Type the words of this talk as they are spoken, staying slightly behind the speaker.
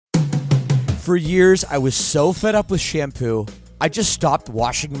For years, I was so fed up with shampoo, I just stopped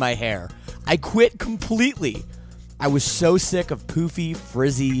washing my hair. I quit completely. I was so sick of poofy,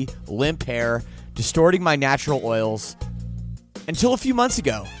 frizzy, limp hair, distorting my natural oils. Until a few months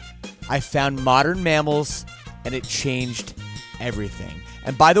ago, I found Modern Mammals, and it changed everything.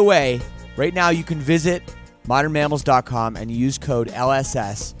 And by the way, right now you can visit modernmammals.com and use code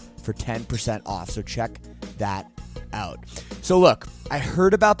LSS for 10% off. So check that out. So look, I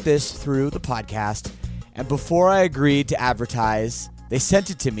heard about this through the podcast, and before I agreed to advertise, they sent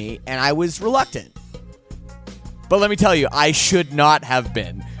it to me, and I was reluctant. But let me tell you, I should not have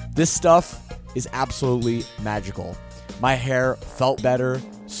been. This stuff is absolutely magical. My hair felt better,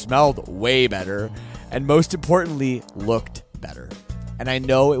 smelled way better, and most importantly, looked better. And I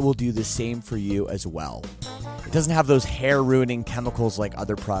know it will do the same for you as well. It doesn't have those hair-ruining chemicals like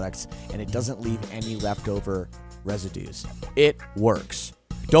other products, and it doesn't leave any leftover residues. It works.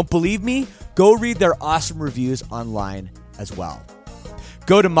 Don't believe me? Go read their awesome reviews online as well.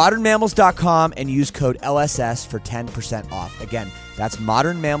 Go to modernmammals.com and use code LSS for 10% off. Again, that's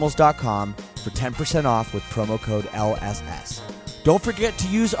modernmammals.com for 10% off with promo code LSS. Don't forget to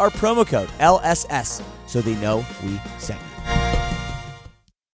use our promo code LSS so they know we sent you.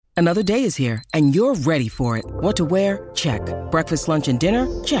 Another day is here, and you're ready for it. What to wear? Check. Breakfast, lunch, and dinner?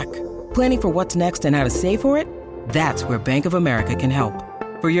 Check. Planning for what's next and how to save for it? That's where Bank of America can help.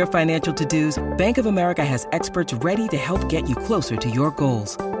 For your financial to-dos, Bank of America has experts ready to help get you closer to your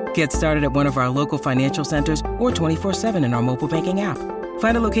goals. Get started at one of our local financial centers or 24/7 in our mobile banking app.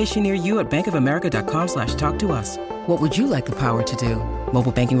 Find a location near you at bankofamerica.com/talktous. What would you like the power to do?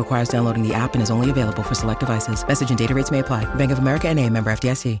 Mobile banking requires downloading the app and is only available for select devices. Message and data rates may apply. Bank of America N.A., member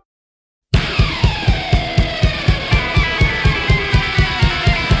FDIC.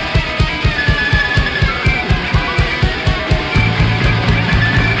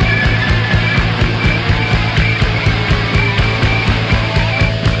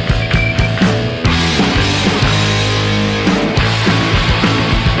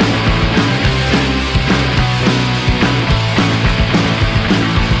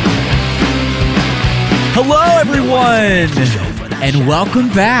 Hello, everyone, and welcome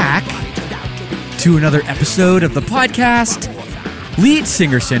back to another episode of the podcast, Lead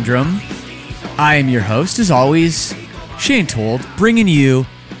Singer Syndrome. I am your host, as always, Shane Told, bringing you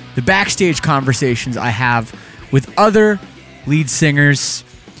the backstage conversations I have with other lead singers.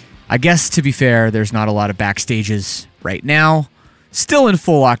 I guess, to be fair, there's not a lot of backstages right now. Still in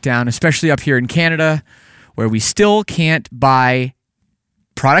full lockdown, especially up here in Canada, where we still can't buy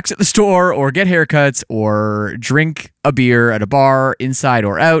products at the store or get haircuts or drink a beer at a bar, inside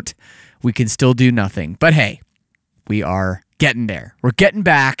or out. We can still do nothing. But hey, we are getting there. We're getting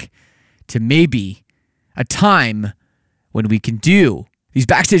back to maybe a time when we can do these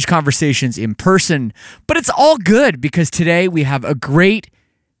backstage conversations in person. But it's all good because today we have a great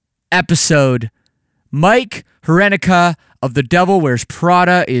episode. Mike Hrenica of The Devil Wears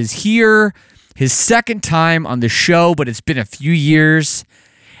Prada is here. His second time on the show, but it's been a few years.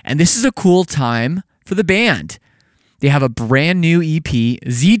 And this is a cool time for the band. They have a brand new EP,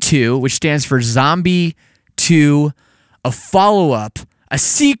 Z2, which stands for Zombie 2, a follow-up, a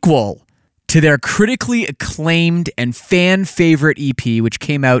sequel to their critically acclaimed and fan favorite EP, which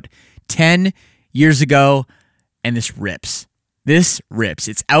came out 10 years ago. And this rips. This rips.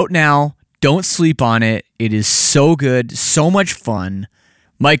 It's out now. Don't sleep on it. It is so good, so much fun.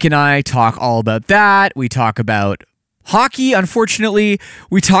 Mike and I talk all about that. We talk about hockey, unfortunately.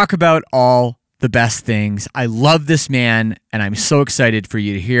 We talk about all the best things. I love this man, and I'm so excited for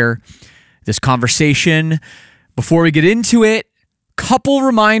you to hear this conversation. Before we get into it, couple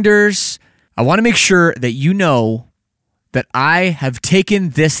reminders. I want to make sure that you know that I have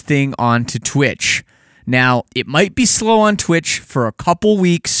taken this thing onto Twitch. Now, it might be slow on Twitch for a couple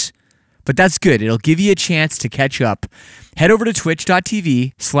weeks, but that's good. It'll give you a chance to catch up. Head over to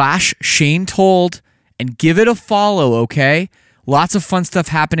twitch.tv/Shane Told and give it a follow, okay? Lots of fun stuff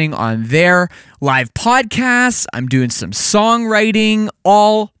happening on there. Live podcasts. I'm doing some songwriting.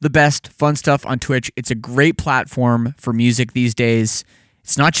 All the best fun stuff on Twitch. It's a great platform for music these days.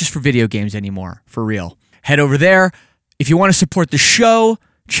 It's not just for video games anymore, for real. Head over there. If you want to support the show,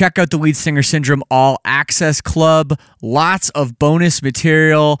 check out the Lead Singer Syndrome All Access Club. Lots of bonus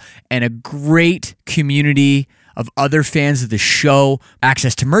material and a great community of other fans of the show.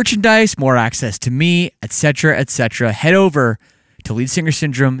 Access to merchandise, more access to me, etc., etc. Head over to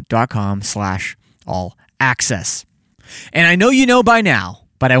leadsingersyndrome.com/all-access. And I know you know by now,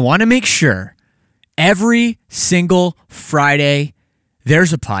 but I want to make sure every single Friday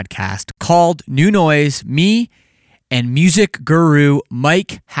there's a podcast called New Noise. Me and music guru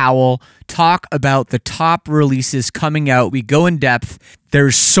Mike Howell talk about the top releases coming out. We go in depth.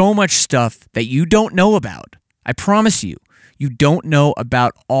 There's so much stuff that you don't know about. I promise you, you don't know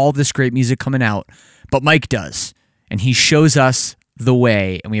about all this great music coming out, but Mike does, and he shows us the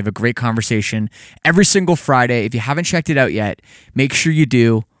way, and we have a great conversation every single Friday. If you haven't checked it out yet, make sure you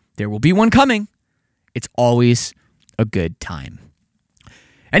do. There will be one coming. It's always a good time.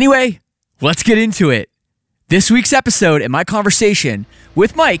 Anyway, let's get into it. This week's episode and my conversation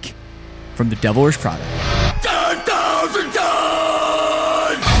with Mike from The Devil Wears Prada. 10,000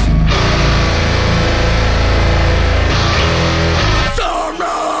 tons!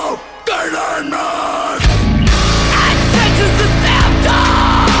 Sorrow, bitterness! And senses the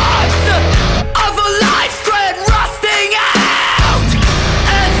symptoms of a life thread rusting out!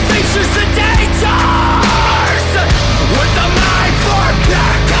 And features the dangers with a mind for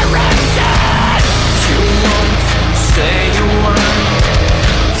decoration! You won't say a word.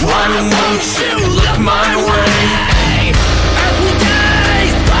 Why won't you look my way? Every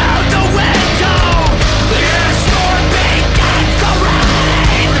day's out the window. The storm begins to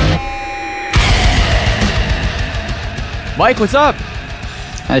rain. Mike, what's up?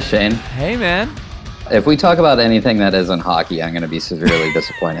 Hi, Shane. Hey, man. If we talk about anything that isn't hockey, I'm going to be severely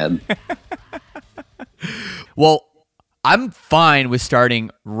disappointed. Well, I'm fine with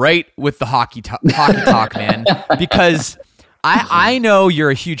starting right with the hockey talk, man, because I know you're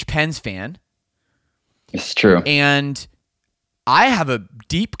a huge Pens fan, It's true. and I have a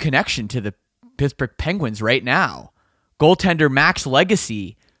deep connection to the Pittsburgh Penguins right now. Goaltender Max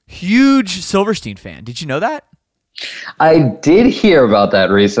Legacy, huge Silverstein fan. Did you know that? I did hear about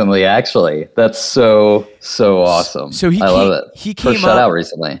that recently, actually. That's so awesome. So I love it. he First came up. shutout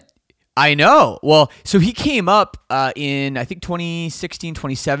recently. I know. Well, so he came up in, I think, 2016,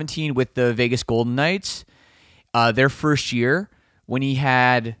 2017 with the Vegas Golden Knights, their first year when he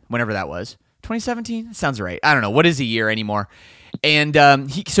had, whenever that was, 2017? That sounds right. I don't know. What is a year anymore? And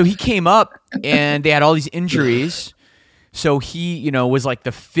he came up and they had all these injuries. So he, was like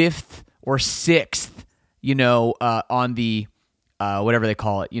the fifth or sixth, on the, whatever they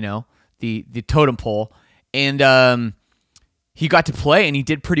call it, the totem pole. And, he got to play and he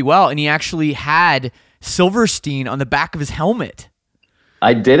did pretty well. And he actually had Silverstein on the back of his helmet.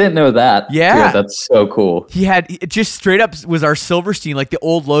 I didn't know that. Yeah. Dude, that's so cool. It just straight up was our Silverstein, like the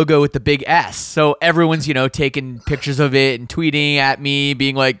old logo with the big S. So everyone's, taking pictures of it and tweeting at me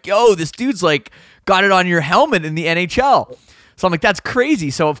being like, yo, this dude's like got it on your helmet in the NHL. So I'm like, that's crazy.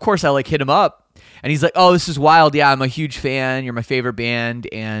 So of course I hit him up and he's like, oh, this is wild. Yeah, I'm a huge fan. You're my favorite band.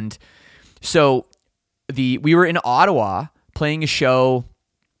 And so we were in Ottawa playing a show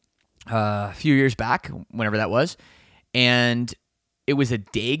a few years back, whenever that was, and it was a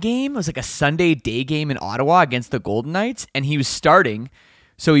day game. It was like a Sunday day game in Ottawa against the Golden Knights, and he was starting,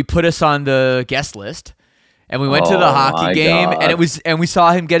 so he put us on the guest list, and we went to the hockey game, God. and we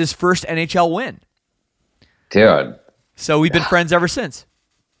saw him get his first NHL win. Dude, So we've been friends ever since.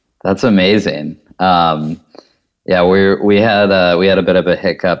 that's amazing. Yeah, we had a bit of a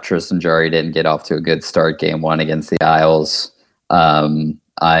hiccup. Tristan Jarry didn't get off to a good start game one against the Isles. I'm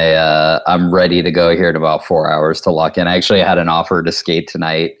ready to go here in about 4 hours to lock in. I actually had an offer to skate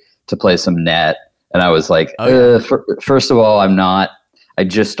tonight to play some net, and I was like, first of all, I'm not. I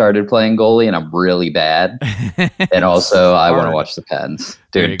just started playing goalie, and I'm really bad. And also, I want to watch the Pens.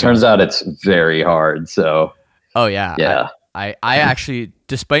 Dude, turns out it's very hard. So, Oh yeah, yeah. I actually,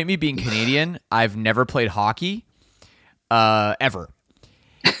 despite me being Canadian, I've never played hockey, ever.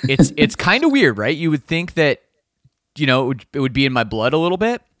 It's kind of weird, right? You would think that, it would be in my blood a little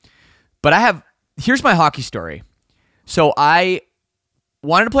bit, but here's my hockey story. So I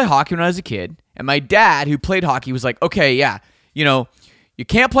wanted to play hockey when I was a kid, and my dad, who played hockey, was like, okay, yeah, you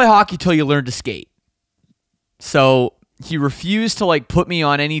can't play hockey till you learn to skate. So he refused to put me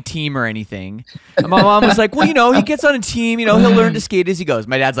on any team or anything. And my mom was like, well, he gets on a team, he'll learn to skate as he goes.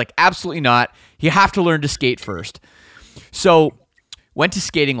 My dad's like, absolutely not. You have to learn to skate first. So went to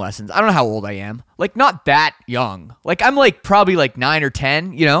skating lessons. I don't know how old I am. Not that young. I'm probably 9 or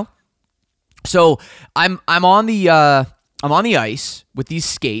 10, So I'm on the ice with these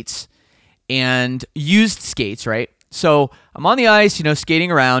skates and used skates, right? So I'm on the ice,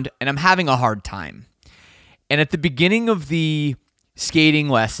 skating around, and I'm having a hard time. And at the beginning of the skating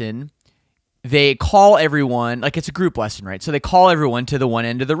lesson, they call everyone, it's a group lesson, right? So they call everyone to the one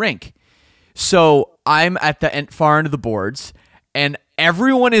end of the rink. So I'm at the far end of the boards, and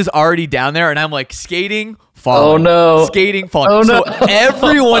everyone is already down there, and I'm skating, falling. Oh, no. Skating, falling. Oh, no. So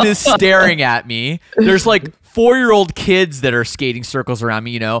everyone is staring at me. There's 4-year-old kids that are skating circles around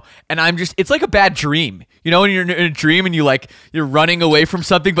me, and it's like a bad dream. When you're in a dream and you're running away from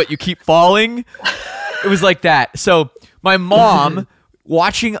something, but you keep falling. It was like that. So my mom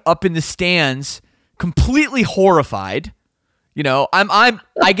watching up in the stands, completely horrified.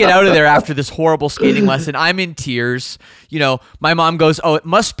 I get out of there after this horrible skating lesson. I'm in tears. My mom goes, "Oh, it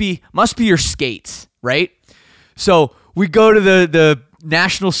must be your skates, right?" So we go to the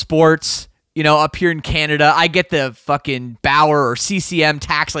national sports, up here in Canada. I get the fucking Bauer or CCM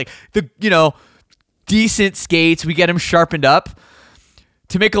tax, like the, decent skates. We get them sharpened up.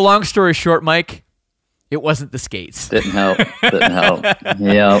 To make a long story short, Mike, it wasn't the skates. Didn't help.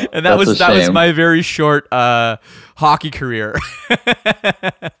 Yeah. And that was my very short hockey career.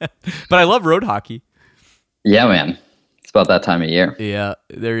 But I love road hockey. Yeah, man. It's about that time of year. Yeah,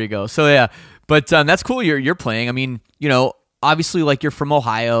 there you go. So yeah, but that's cool. You're playing. I mean, obviously, like, you're from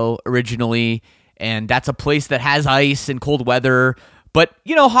Ohio originally, and that's a place that has ice and cold weather. But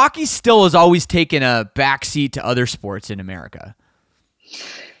hockey still has always taken a backseat to other sports in America.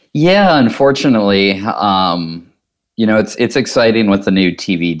 Yeah, unfortunately, it's exciting with the new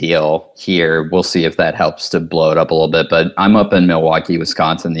TV deal here. We'll see if that helps to blow it up a little bit. But I'm up in Milwaukee,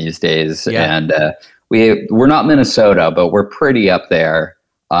 Wisconsin these days, and we're not Minnesota, but we're pretty up there.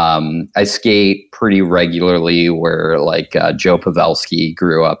 I skate pretty regularly where Joe Pavelski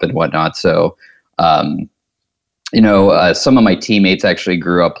grew up and whatnot. So, some of my teammates actually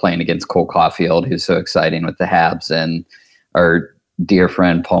grew up playing against Cole Caulfield, who's so exciting with the Habs, and our dear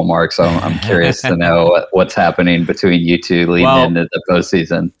friend Paul Marks. So I'm curious to know what's happening between you two leading into the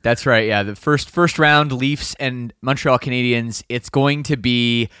postseason. That's right. Yeah, the first round, Leafs and Montreal Canadiens. It's going to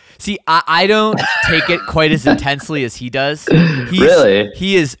be. See, I don't take it quite as intensely as he does. Really?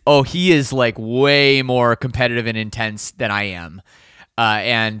 He is. Oh, he is like way more competitive and intense than I am.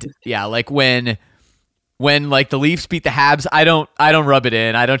 And yeah, like when like the Leafs beat the Habs, I don't rub it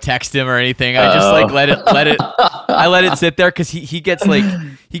in. I don't text him or anything. I just let it. I let it sit there because he gets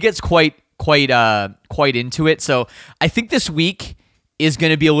quite into it. So I think this week is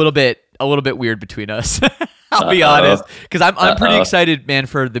going to be a little bit weird between us. I'll be honest, because I'm pretty excited, man,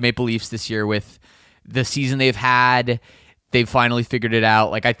 for the Maple Leafs this year with the season they've had. They've finally figured it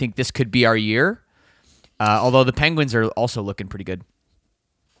out. Like, I think this could be our year. Although the Penguins are also looking pretty good.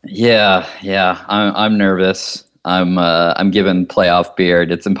 Yeah. I'm nervous. I'm giving playoff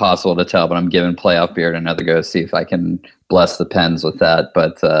beard. It's impossible to tell, but I'm giving playoff beard another go, see if I can bless the Pens with that.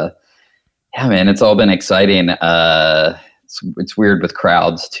 But yeah, man, it's all been exciting. It's weird with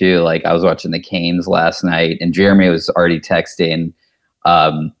crowds too. Like, I was watching the Canes last night, and Jeremy was already texting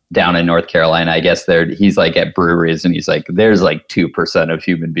down in North Carolina. I guess he's like at breweries, and he's like, there's like 2% of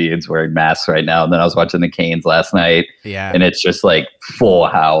human beings wearing masks right now. And then I was watching the Canes last night, and it's just like full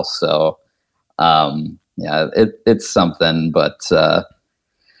house. So yeah, it's something, but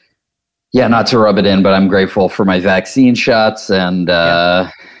yeah, not to rub it in, but I'm grateful for my vaccine shots, and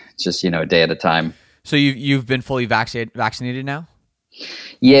just, a day at a time. So you've been fully vaccinated now?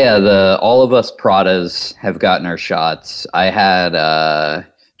 Yeah, all of us Pradas have gotten our shots. I had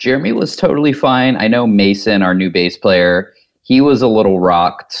Jeremy was totally fine. I know Mason, our new bass player, he was a little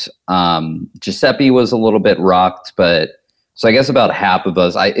rocked. Giuseppe was a little bit rocked, but so I guess about half of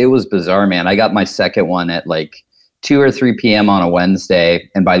us. It was bizarre, man. I got my second one at like 2 or 3 p.m. on a Wednesday,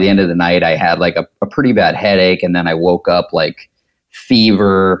 and by the end of the night, I had like a pretty bad headache, and then I woke up like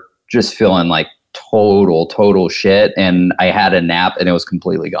fever, just feeling like total shit, and I had a nap, and it was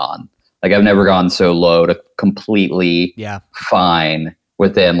completely gone. Like, I've never gone so low to completely fine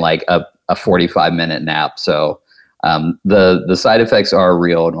within like a 45-minute nap. So the side effects are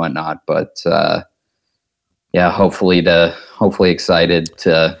real and whatnot, but yeah, hopefully excited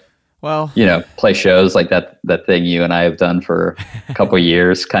to play shows like that thing you and I have done for a couple of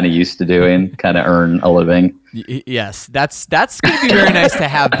years, kind of used to doing, kind of earn a living. Yes, that's going to be very nice to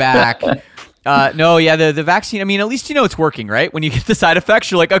have back. No, yeah, the vaccine, I mean, at least it's working, right? When you get the side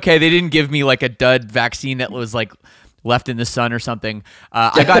effects, you're like, okay, they didn't give me like a dud vaccine that was like left in the sun or something.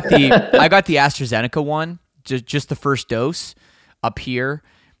 I got the AstraZeneca one, just the first dose up here,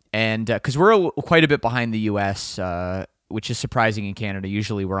 and because we're quite a bit behind the US, which is surprising in Canada.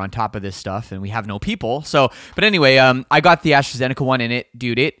 Usually we're on top of this stuff and we have no people. So, but anyway, I got the AstraZeneca one, and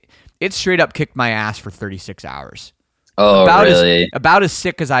it straight up kicked my ass for 36 hours. Oh, really? About as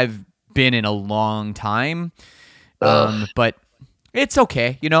sick as I've been in a long time. But it's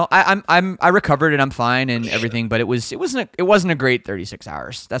okay. I recovered and I'm fine and everything, but it wasn't a great 36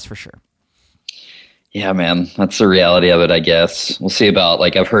 hours. That's for sure. Yeah, man, that's the reality of it, I guess. We'll see about,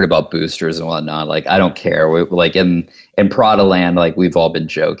 like, I've heard about boosters and whatnot. Like, I don't care. Like in Prada land, like, we've all been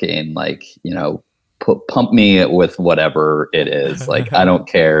joking, like, pump me with whatever it is. Like, I don't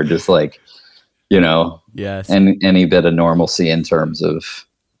care. Just like, Yes. and any bit of normalcy in terms of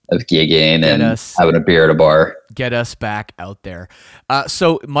gigging and having a beer at a bar. Get us back out there.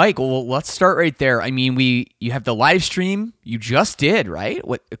 So Mike, well, let's start right there. I mean, you have the live stream you just did, right?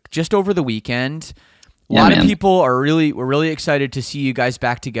 Just over the weekend. A lot of people we're really excited to see you guys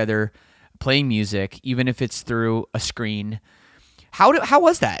back together playing music, even if it's through a screen. How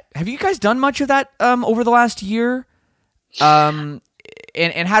was that? Have you guys done much of that over the last year? And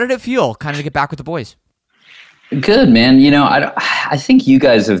how did it feel kind of to get back with the boys? Good, man. I think you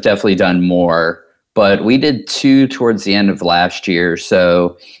guys have definitely done more, but we did 2 towards the end of last year.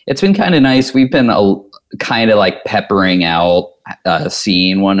 So it's been kind of nice. We've been kind of like peppering out,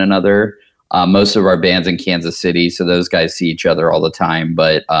 seeing one another. Most of our band's in Kansas City, so those guys see each other all the time.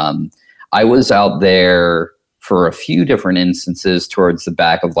 But I was out there for a few different instances towards the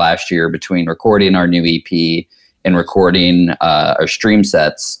back of last year between recording our new EP and recording our stream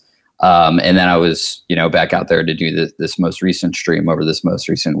sets. And then I was, back out there to do this most recent stream over this most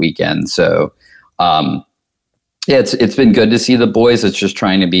recent weekend. So, it's been good to see the boys. It's just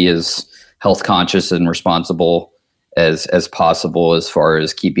trying to be as health conscious and responsible as possible as far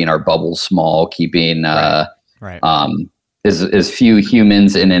as keeping our bubbles small, keeping as few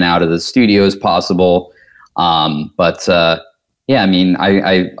humans in and out of the studio as possible. I mean,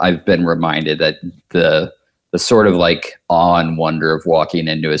 I've been reminded that the sort of like awe and wonder of walking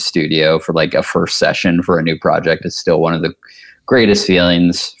into a studio for like a first session for a new project is still one of the greatest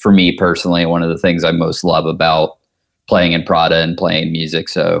feelings for me personally. One of the things I most love about playing in Prada and playing music.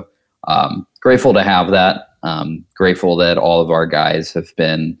 So grateful to have that. Grateful that all of our guys have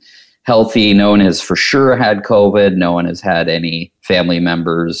been healthy. No one has for sure had COVID. No one has had any family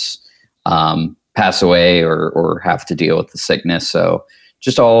members pass away or have to deal with the sickness. So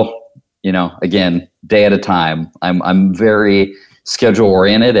just all, again, day at a time. I'm very schedule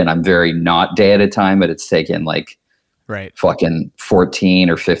oriented and I'm very not day at a time, but it's taken like fucking 14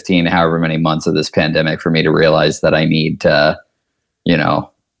 or 15, however many months of this pandemic for me to realize that I need to,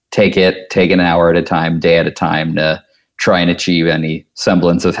 take an hour at a time, day at a time to try and achieve any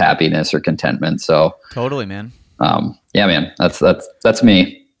semblance of happiness or contentment. So totally, man. Yeah, man, that's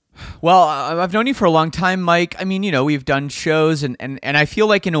me. Well, I've known you for a long time, Mike. I mean, we've done shows and I feel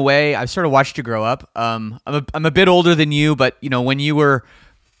like in a way I've sort of watched you grow up. I'm a bit older than you, but when you were,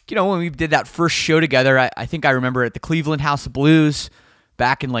 when we did that first show together, I think I remember at the Cleveland House of Blues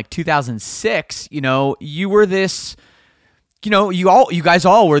back in like 2006, you were this, you guys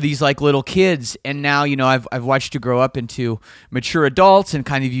all were these like little kids, and now, I've watched you grow up into mature adults and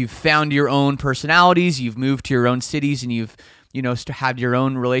kind of you've found your own personalities, you've moved to your own cities and you've had your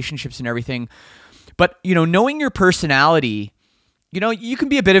own relationships and everything. But, knowing your personality, you can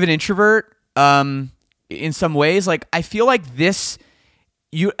be a bit of an introvert in some ways. Like, I feel like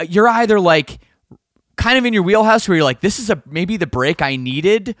you're either like kind of in your wheelhouse where you're like, this is maybe the break I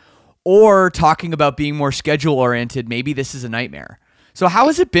needed, or talking about being more schedule oriented, maybe this is a nightmare. So how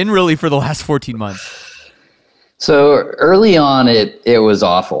has it been really for the last 14 months? So early on, it was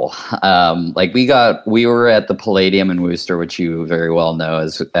awful. We were at the Palladium in Worcester, which you very well know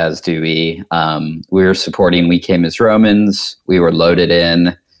as do we. We were supporting We Came as Romans. We were loaded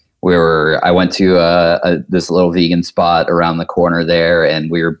in. I went to this little vegan spot around the corner there,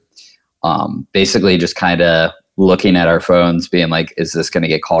 and we were basically just kind of looking at our phones, being like, "Is this going to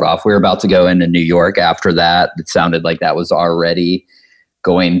get called off?" We were about to go into New York after that. It sounded like that was already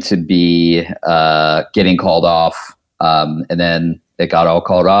going to be getting called off, and then it got all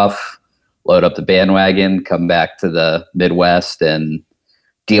called off. Load up the bandwagon, come back to the Midwest, and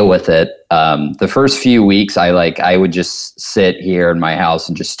deal with it. The first few weeks, I would just sit here in my house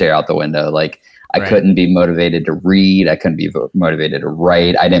and just stare out the window. Like, I couldn't be motivated to read. I couldn't be motivated to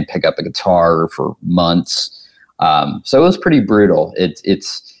write. I didn't pick up a guitar for months. So it was pretty brutal.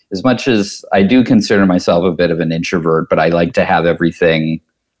 It's as much as I do consider myself a bit of an introvert, but I like to have everything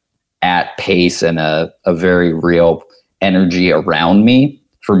at pace and a very real energy around me.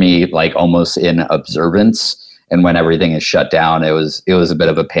 For me, like almost in observance. And when everything is shut down, it was a bit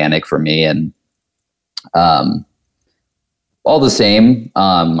of a panic for me. And all the same,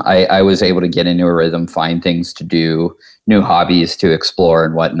 I was able to get into a rhythm, find things to do, new hobbies to explore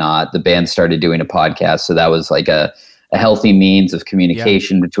and whatnot. The band started doing a podcast, so that was like a healthy means of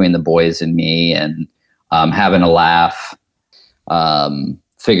communication between the boys and me, and having a laugh,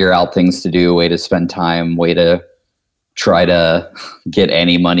 figure out things to do, way to spend time, way to try to get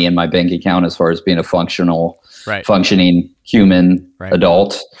any money in my bank account as far as being a functioning human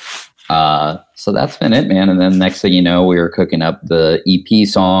adult. So that's been it, man. And then next thing you know, we were cooking up the EP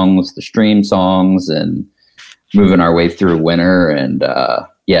songs, the stream songs, and moving our way through winter. And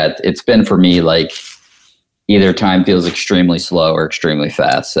it's been for me like either time feels extremely slow or extremely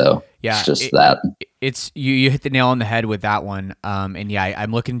fast. So it's just that. It's you hit the nail on the head with that one. And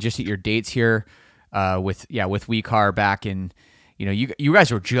I'm looking just at your dates here. With We Car back in, you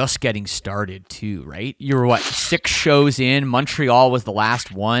guys were just getting started too, right? You were 6 shows in. Montreal was the last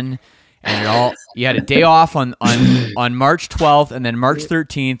one, and you had a day off on March 12th, and then March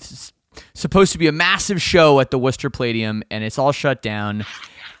 13th, supposed to be a massive show at the Worcester Palladium, and it's all shut down.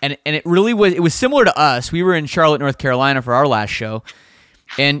 And it really was. It was similar to us. We were in Charlotte, North Carolina for our last show,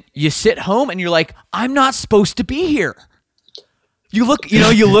 and you sit home and you're like, I'm not supposed to be here. You look at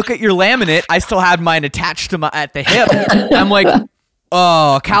your laminate. I still had mine attached to at the hip. I'm like,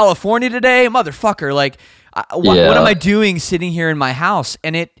 oh, California today, motherfucker! Like, what am I doing sitting here in my house?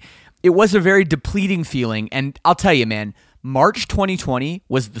 And it was a very depleting feeling. And I'll tell you, man, March 2020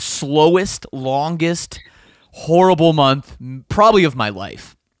 was the slowest, longest, horrible month probably of my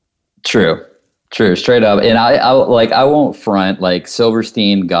life. True, straight up. And I won't front. Like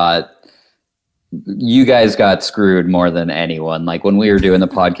Silverstein you guys got screwed more than anyone. Like when we were doing the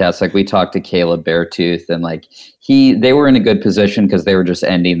podcast, like we talked to Caleb Beartooth, and like they were in a good position because they were just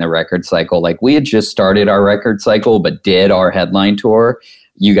ending the record cycle. Like we had just started our record cycle, but did our headline tour.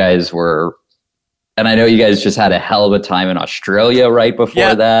 You guys were, and I know you guys just had a hell of a time in Australia right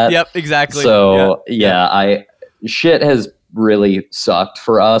before that. Yep, exactly. So shit has really sucked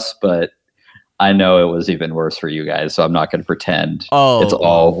for us, but I know it was even worse for you guys, so I'm not going to pretend it's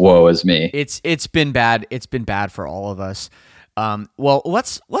all woe is me. It's been bad. It's been bad for all of us. Well,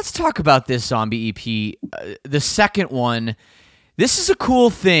 let's talk about this zombie EP, the second one. This is a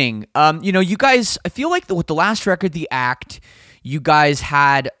cool thing. You guys, I feel like with the last record, The Act, you guys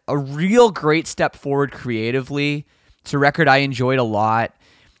had a real great step forward creatively. It's a record I enjoyed a lot,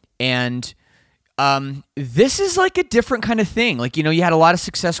 and this is like a different kind of thing. Like you had a lot of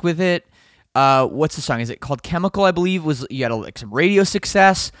success with it. What's the song? Is it called Chemical? I believe you had like some radio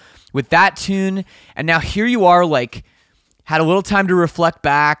success with that tune, and now here you are, like had a little time to reflect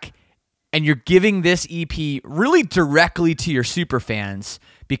back, and you're giving this EP really directly to your super fans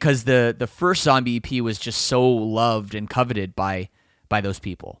because the first zombie EP was just so loved and coveted by those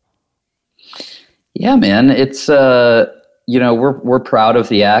people. Yeah, man, it's we're proud of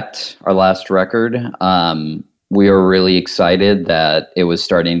The Act, our last record. We were really excited that it was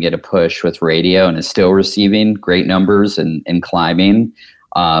starting to get a push with radio and is still receiving great numbers and climbing.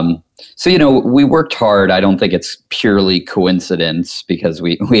 So, we worked hard. I don't think it's purely coincidence because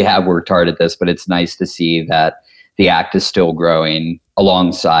we have worked hard at this, but it's nice to see that The Act is still growing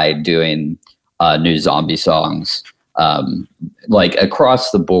alongside doing new zombie songs. Like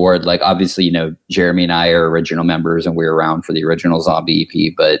across the board, like obviously, Jeremy and I are original members and we were around for the original zombie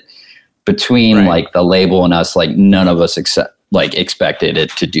EP, but between like the label and us, like none of us expected it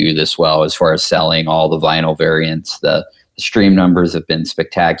to do this well as far as selling all the vinyl variants. The stream numbers have been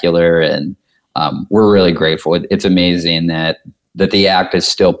spectacular, and we're really grateful. It's amazing that The Act is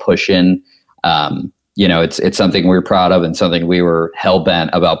still pushing. It's something we're proud of and something we were hell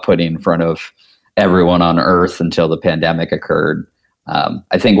bent about putting in front of everyone on earth until the pandemic occurred.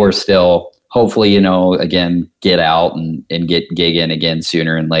 I think we're still hopefully, again, get out and get gigging again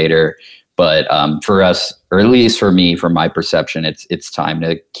sooner and later. But for us, or at least for me, from my perception, it's time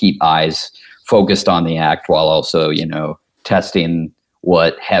to keep eyes focused on The Act while also, testing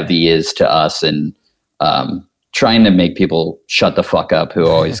what heavy is to us and trying to make people shut the fuck up who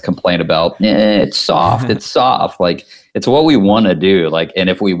always complain about, it's soft, it's soft. Like, it's what we want to do. Like, and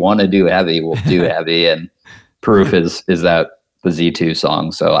if we want to do heavy, we'll do heavy. And proof is that the Z2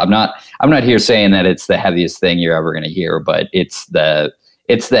 song. So I'm not here saying that it's the heaviest thing you're ever going to hear, but it's the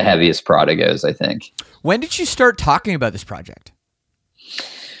heaviest Prodigos, I think. When did you start talking about this project?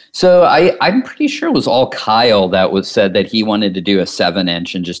 So I'm pretty sure it was all Kyle that said that he wanted to do a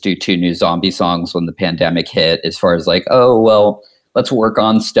 7-inch and just do 2 new zombie songs when the pandemic hit, as far as like, oh, well, let's work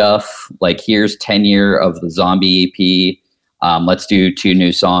on stuff. Like, here's 10 year of the zombie EP. Let's do 2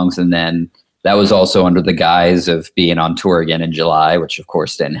 new songs. And then that was also under the guise of being on tour again in July, which of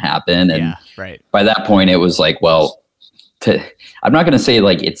course didn't happen. And by that point it was like, well, I'm not going to say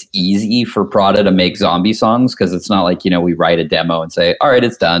like it's easy for Prada to make zombie songs, because it's not like, we write a demo and say, all right,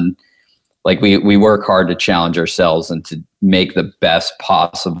 it's done. Like we work hard to challenge ourselves and to make the best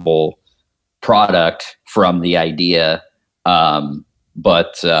possible product from the idea.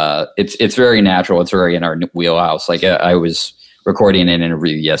 But it's very natural. It's very in our wheelhouse. Like I was recording an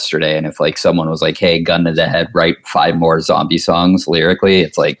interview yesterday, and if like someone was like, hey, gun to the head, write 5 more zombie songs lyrically,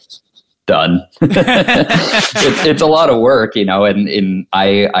 it's like, done. It's a lot of work, you know, and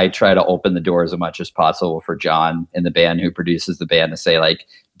I try to open the door as much as possible for John in the band, who produces the band, to say like,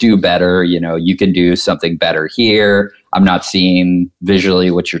 do better, you know, you can do something better here. I'm not seeing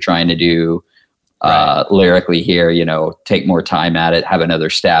visually what you're trying to do lyrically here, you know, take more time at it, have another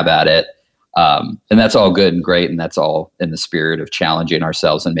stab at it. And that's all good and great. And that's all in the spirit of challenging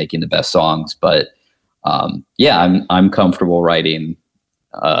ourselves and making the best songs. But yeah, I'm comfortable writing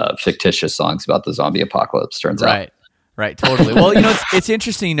fictitious songs about the zombie apocalypse, turns out. Right, totally. Well, you know, it's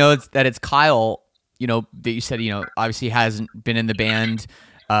interesting, you know, that it's Kyle, you know, that you said, you know, obviously hasn't been in the band.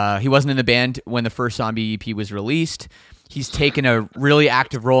 He wasn't in the band when the first Zombie EP was released. He's taken a really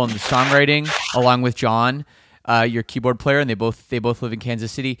active role in the songwriting, along with John, your keyboard player, and they both live in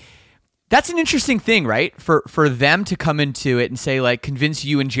Kansas City. That's an interesting thing, right? For them to come into it and say, like, convince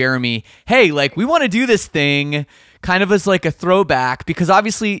you and Jeremy, hey, like, we want to do this thing, kind of as like a throwback, because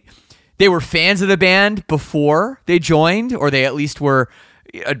obviously they were fans of the band before they joined, or they at least were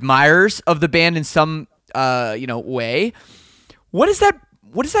admirers of the band in some way. What does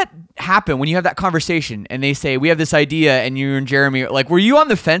that happen when you have that conversation and they say, we have this idea, and you and Jeremy, like, were you on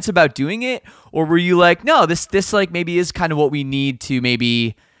the fence about doing it, or were you like, no, this like maybe is kind of what we need to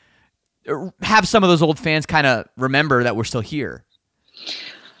maybe have some of those old fans kind of remember that we're still here?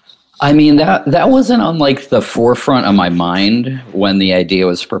 I mean, that wasn't on like the forefront of my mind when the idea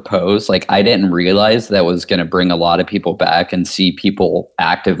was proposed. Like, I didn't realize that was going to bring a lot of people back and see people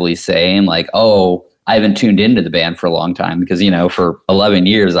actively saying like, oh, I haven't tuned into the band for a long time, because, you know, for 11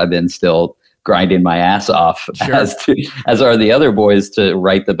 years, I've been still grinding my ass off, sure, as are the other boys, to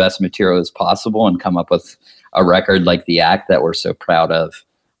write the best material as possible and come up with a record like The Act that we're so proud of.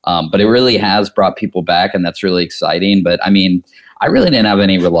 But it really has brought people back, and that's really exciting. But I mean, I really didn't have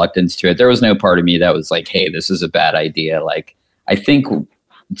any reluctance to it. There was no part of me that was like, hey, this is a bad idea. Like, I think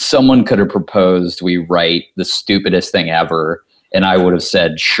someone could have proposed we write the stupidest thing ever, and I would have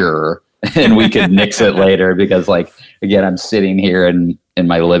said, sure, and we could nix it later, because, like, again, I'm sitting here in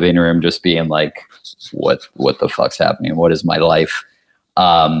my living room just being like, what the fuck's happening? What is my life?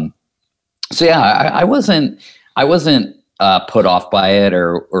 So yeah, I wasn't put off by it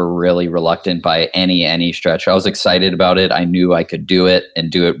or really reluctant by any stretch. I was excited about it. I knew I could do it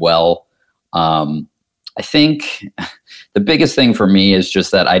and do it well. I think the biggest thing for me is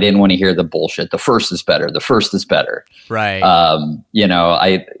just that I didn't want to hear the bullshit. The first is better. The first is better. Right. You know,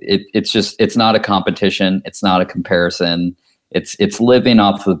 it's not a competition. It's not a comparison. It's living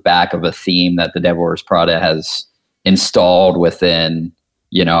off the back of a theme that the Devil Wears Prada has installed within,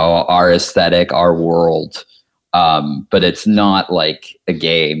 you know, our aesthetic, our world. But it's not like a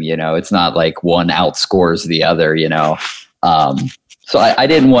game, you know, it's not like one outscores the other, you know? So I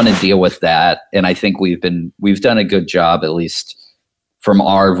didn't want to deal with that. And I think we've done a good job, at least from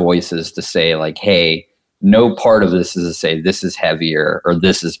our voices, to say like, hey, no part of this is to say this is heavier or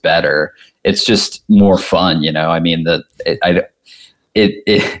this is better. It's just more fun, you know? I mean,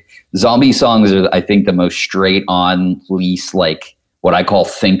 zombie songs are, I think, the most straight on, least like what I call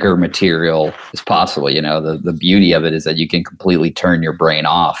thinker material is possible. You know, the beauty of it is that you can completely turn your brain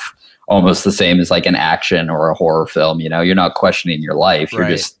off, almost the same as like an action or a horror film. You know, you're not questioning your life. You're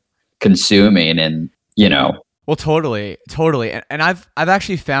just consuming, and, you know. Well, totally. And I've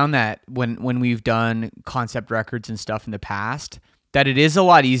actually found that when we've done concept records and stuff in the past, that it is a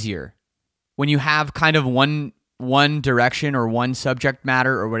lot easier when you have kind of one direction or one subject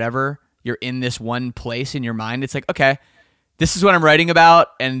matter or whatever. You're in this one place in your mind. It's like, okay, this is what I'm writing about,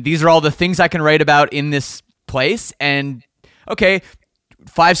 and these are all the things I can write about in this place. And okay,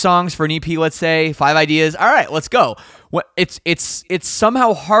 5 songs for an EP, let's say, 5 ideas. All right, let's go. It's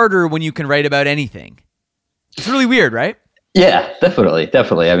somehow harder when you can write about anything. It's really weird, right? Yeah, definitely.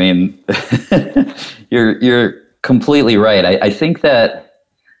 I mean, you're completely right. I think that,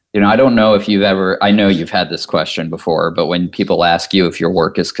 you know, I don't know if I know you've had this question before, but when people ask you if your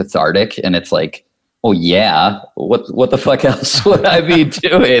work is cathartic, and it's like, oh yeah, what the fuck else would I be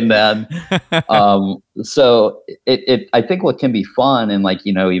doing then? So I think what can be fun, and like,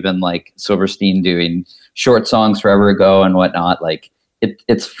 you know, even like Silverstein doing short songs forever ago and whatnot, like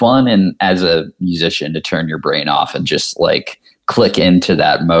it's fun, and as a musician, to turn your brain off and just like click into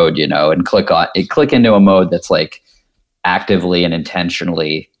that mode, you know, and click into a mode that's like actively and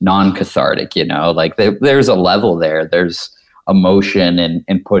intentionally non-cathartic, you know, like there's a level there. There's emotion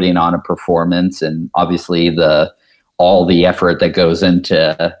and putting on a performance, and obviously all the effort that goes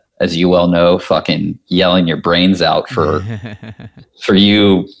into, as you well know, fucking yelling your brains out for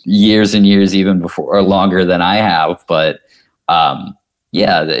you years and years, even before or longer than I have. But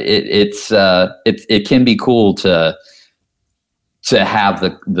yeah, it can be cool to to have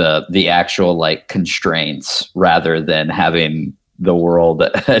the actual like constraints rather than having the world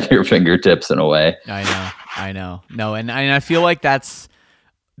at your fingertips in a way. I know. No, and I feel like that's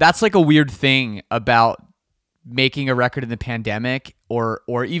like a weird thing about making a record in the pandemic, or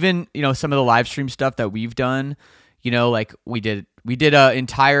even, you know, some of the live stream stuff that we've done. You know, like we did a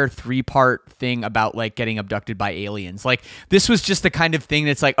entire 3-part thing about like getting abducted by aliens. Like this was just the kind of thing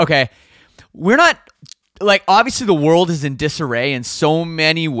that's like, okay, we're not like, obviously the world is in disarray in so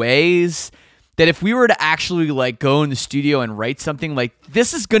many ways that if we were to actually like go in the studio and write something, like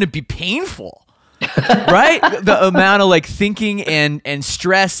this is going to be painful, right? The amount of like thinking and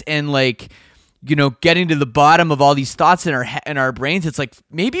stress and like, you know, getting to the bottom of all these thoughts in our brains. It's like,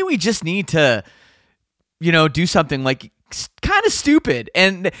 maybe we just need to, you know, do something like kind of stupid.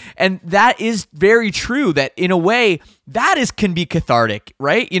 And that is very true, that in a way that can be cathartic,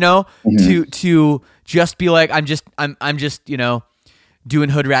 right? You know, to just be like, I'm just, you know, doing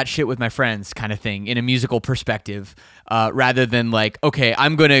hood rat shit with my friends kind of thing in a musical perspective, rather than like, okay,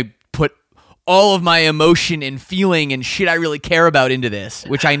 I'm going to put all of my emotion and feeling and shit I really care about into this,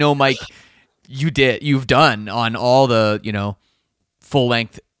 which I know, Mike, you've done on all the, you know, full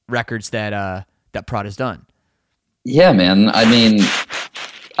length records that Prod has done. Yeah, man. I mean,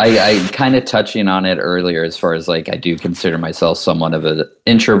 I kind of touching on it earlier as far as like, I do consider myself somewhat of an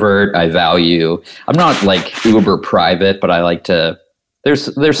introvert. I'm not like uber private, but I like to,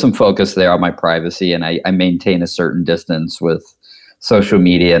 there's some focus there on my privacy, and I maintain a certain distance with social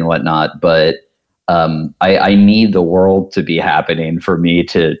media and whatnot, but I need the world to be happening for me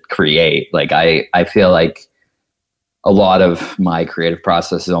to create. Like I feel like a lot of my creative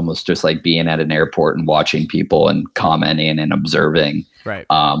process is almost just like being at an airport and watching people and commenting and observing. Right.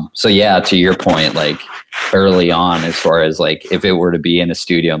 So yeah, to your point, like early on, as far as like, if it were to be in a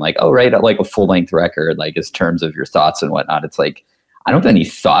studio and like, oh, right, like a full length record, like in terms of your thoughts and whatnot, it's like, I don't have any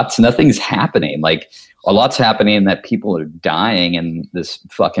thoughts. Nothing's happening. Like a lot's happening, that people are dying, and this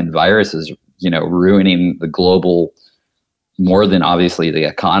fucking virus is, you know, ruining the global, more than obviously the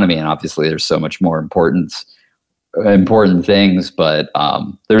economy. And obviously there's so much more important things, but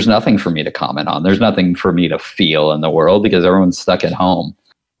there's nothing for me to comment on. There's nothing for me to feel in the world because everyone's stuck at home.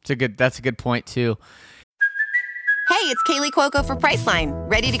 That's a good point too. Hey, it's Kaylee Cuoco for Priceline.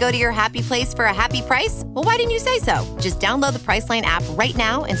 Ready to go to your happy place for a happy price? Well, why didn't you say so? Just download the Priceline app right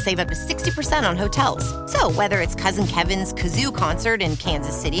now and save up to 60% on hotels. So whether it's Cousin Kevin's Kazoo Concert in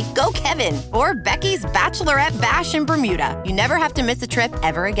Kansas City, go Kevin, or Becky's Bachelorette Bash in Bermuda, you never have to miss a trip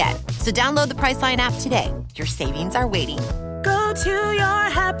ever again. So download the Priceline app today. Your savings are waiting. Go to your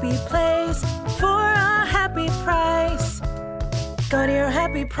happy place for a happy price. Go to your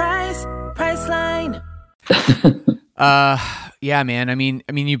happy price, Priceline. Yeah, man. I mean,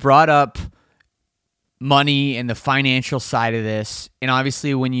 you brought up money and the financial side of this, and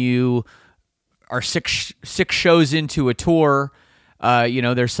obviously when you are six shows into a tour, you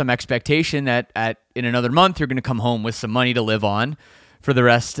know, there's some expectation that in another month you're going to come home with some money to live on for the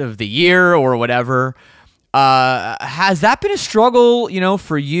rest of the year or whatever. Has that been a struggle, you know,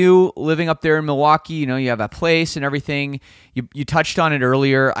 for you living up there in Milwaukee? You know, you have a place and everything. You touched on it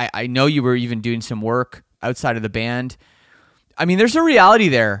earlier. I know you were even doing some work outside of the band. I mean, there's a reality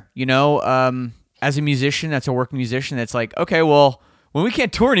there, you know, as a musician, that's a working musician, that's like, okay, well, when we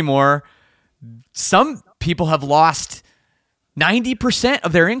can't tour anymore, some people have lost 90%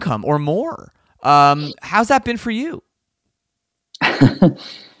 of their income or more. How's that been for you?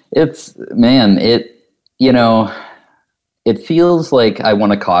 You know, it feels like I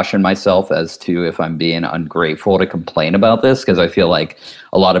want to caution myself as to if I'm being ungrateful to complain about this, because I feel like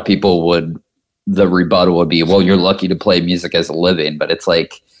a lot of people the rebuttal would be, well, you're lucky to play music as a living. But it's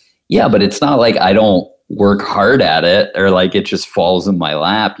like, yeah, but it's not like I don't work hard at it, or like it just falls in my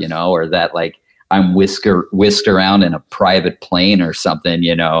lap, you know, or that like I'm whisked around in a private plane or something,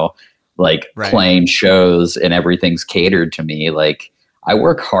 you know, like playing shows and everything's catered to me. Like I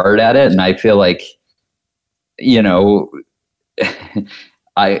work hard at it, and I feel like, you know,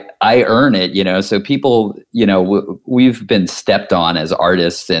 I earn it, you know, so people, you know, we've been stepped on as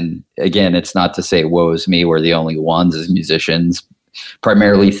artists. And again, it's not to say woe is me, we're the only ones as musicians,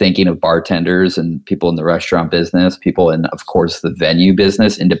 primarily thinking of bartenders and people in the restaurant business, people in, of course, the venue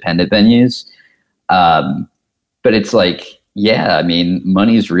business, independent venues. But it's like, yeah, I mean,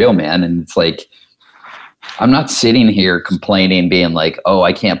 money's real, man. And it's like, I'm not sitting here complaining, being like, oh,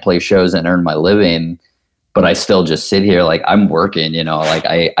 I can't play shows and earn my living, but I still just sit here. Like I'm working, you know, like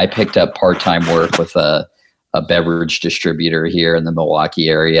I picked up part-time work with a beverage distributor here in the Milwaukee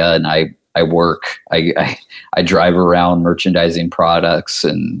area. And I work, I drive around merchandising products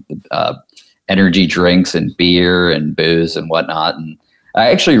and energy drinks and beer and booze and whatnot. And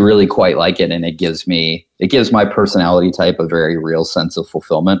I actually really quite like it. And it gives my personality type a very real sense of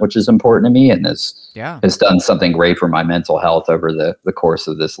fulfillment, which is important to me, and has done something great for my mental health over the course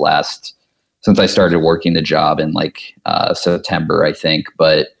of this since I started working the job in like September, I think.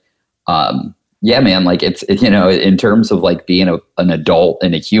 But yeah, man, like it's in terms of like being an adult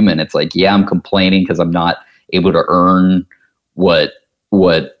and a human, it's like, yeah, I'm complaining because I'm not able to earn what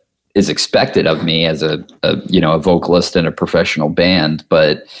is expected of me as a vocalist in a professional band.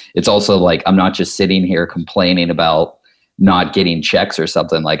 But it's also like, I'm not just sitting here complaining about not getting checks or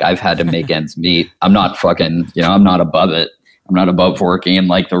something. Like, I've had to make ends meet. I'm not fucking, I'm not above it. I'm not above working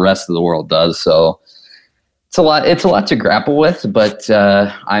like the rest of the world does. So it's a lot to grapple with, but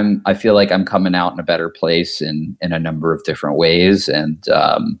I feel like I'm coming out in a better place in a number of different ways. And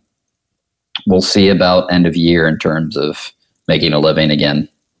we'll see about end of year in terms of making a living again.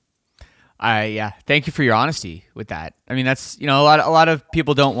 Thank you for your honesty with that. I mean, that's, a lot of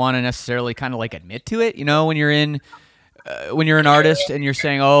people don't want to necessarily kind of like admit to it, when you're an artist and you're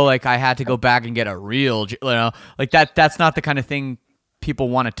saying, oh, like I had to go back and get a real, like that's not the kind of thing people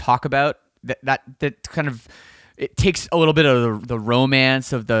want to talk about. That kind of, it takes a little bit of the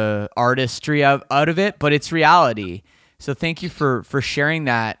romance of the artistry out of it, but it's reality. So thank you for sharing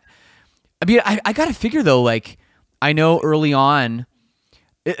that. I mean, I got to figure though, like I know early on,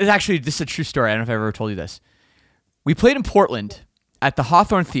 it's actually, this is a true story. I don't know if I've ever told you this. We played in Portland at the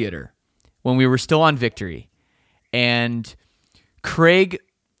Hawthorne Theater when we were still on Victory, and Craig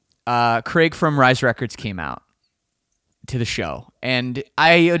from Rise Records came out to the show, and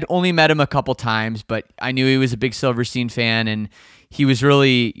I had only met him a couple times, but I knew he was a big Silverstein fan, and he was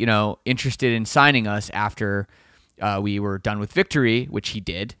really, interested in signing us after we were done with Victory, which he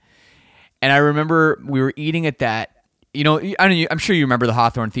did. And I remember we were eating at that. I'm sure you remember the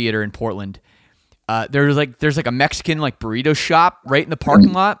Hawthorne Theater in Portland. There's like a Mexican like burrito shop right in the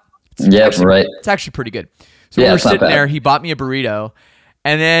parking lot. Right. It's actually pretty good. So we were sitting there. He bought me a burrito,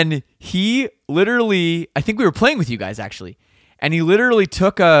 and then he literally, I think we were playing with you guys actually, and he literally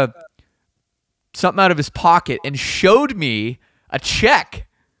took something out of his pocket and showed me a check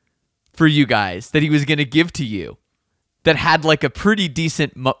for you guys that he was going to give to you that had like a pretty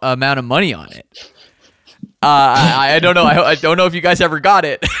decent amount of money on it. I don't know. I don't know if you guys ever got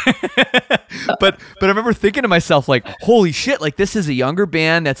it, but I remember thinking to myself, like, holy shit, like this is a younger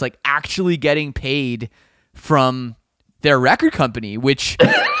band that's like actually getting paid from their record company, which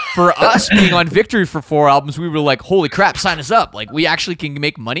for us being on Victory for 4 albums, we were like, holy crap, sign us up. Like we actually can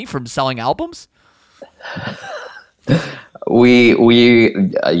make money from selling albums.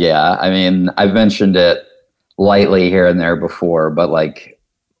 Yeah. I mean, I've mentioned it lightly here and there before, but like,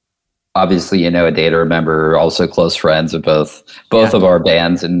 obviously, a Day to Remember, also close friends of both of our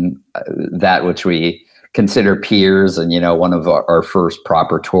bands, and that which we consider peers. And one of our first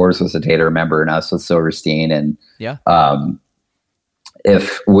proper tours was A Day to Remember and us with Silverstein. And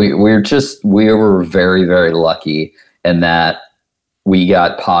if we were very, very lucky in that we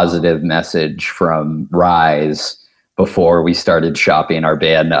got positive message from Rise before we started shopping our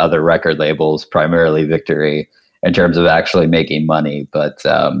band to other record labels, primarily Victory, in terms of actually making money. But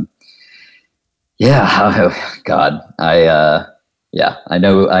God, I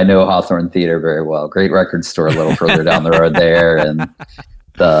know Hawthorne Theater very well. Great record store a little further down the road there, and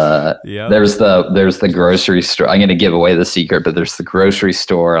there's the grocery store. I'm going to give away the secret, but there's the grocery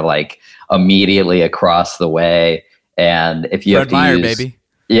store like immediately across the way. And if you Fred Meyer, baby.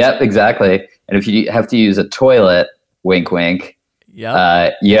 Yep, exactly. And if you have to use a toilet, wink, wink.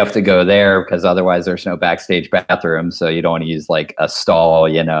 Yeah. You have to go there because otherwise there's no backstage bathroom. So you don't want to use like a stall,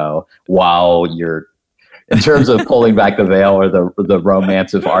 while you're, in terms of pulling back the veil or the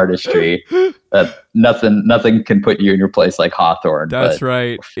romance of artistry, nothing can put you in your place like Hawthorne. That's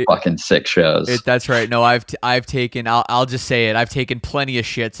right. Fucking sick shows. That's right. No, I've taken, I'll just say it. I've taken plenty of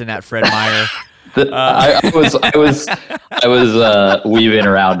shits in that Fred Meyer. I was weaving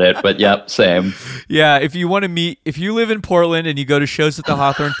around it, but yep, same. Yeah, if you live in Portland and you go to shows at the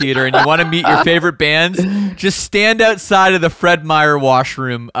Hawthorne Theater and you want to meet your favorite bands, just stand outside of the Fred Meyer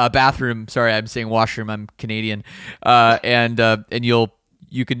bathroom. Sorry, I'm saying washroom. I'm Canadian, and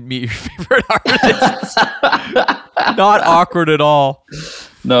you can meet your favorite artists. Not awkward at all.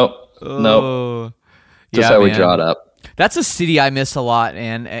 Nope. Just how we draw it up. That's a city I miss a lot,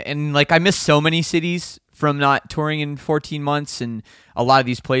 and like I miss so many cities from not touring in 14 months, and a lot of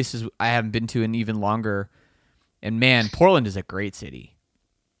these places I haven't been to in even longer. And man, Portland is a great city.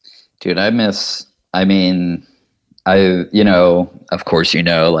 Dude, of course,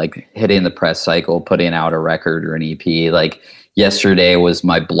 like hitting the press cycle, putting out a record or an EP, like yesterday was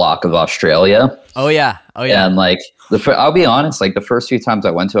my block of Australia. Oh yeah. And like I'll be honest, like the first few times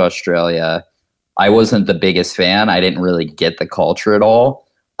I went to Australia, I wasn't the biggest fan. I didn't really get the culture at all.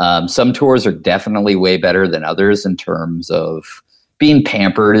 Some tours are definitely way better than others in terms of being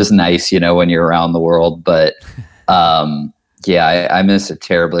pampered is nice, when you're around the world. But yeah, I miss it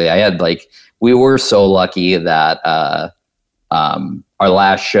terribly. We were so lucky that our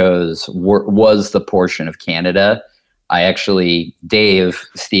last shows was the portion of Canada. Dave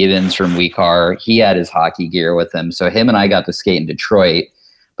Stevens from WeCar, he had his hockey gear with him. So him and I got to skate in Detroit,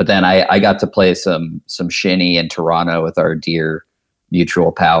 but then I got to play some shinny in Toronto with our dear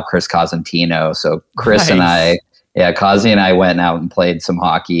mutual pal, Chris Cosentino. So Chris and Kazi and I went out and played some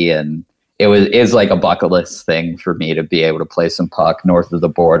hockey, and it's like a bucket list thing for me to be able to play some puck north of the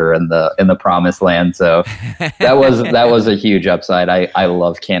border in the promised land. So that was a huge upside. I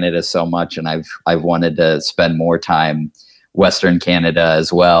love Canada so much, and I've wanted to spend more time Western Canada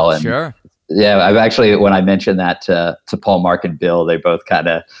as well. And sure. Yeah, I've actually, when I mentioned that to Paul, Mark, and Bill, they both kind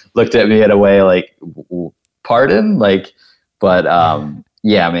of looked at me in a way like, pardon? But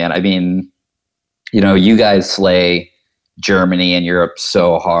yeah, man, I mean, you guys slay Germany and Europe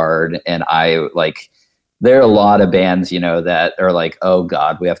so hard, and there are a lot of bands that are like, oh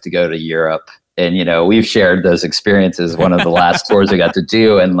god, we have to go to Europe, and we've shared those experiences. One of the last tours we got to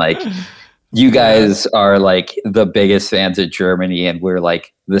do, and you guys are like the biggest fans of Germany, and we're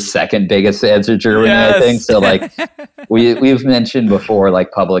like the second biggest fans of Germany. Yes. I think so. We've mentioned before,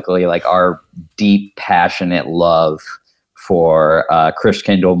 publicly, our deep, passionate love for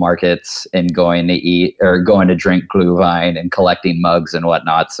Christkindl markets and going to eat or going to drink Glühwein and collecting mugs and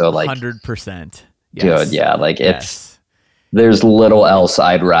whatnot. So 100%. Dude, yeah, there's little else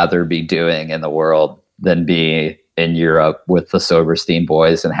I'd rather be doing in the world than be in Europe with the Soberstein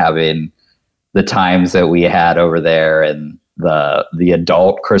boys and having the times that we had over there, and the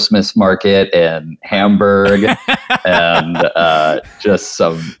adult Christmas market in Hamburg and just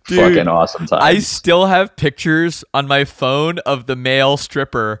some fucking awesome times. I still have pictures on my phone of the male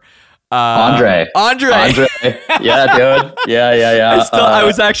stripper. Andre. Yeah, dude. Yeah. I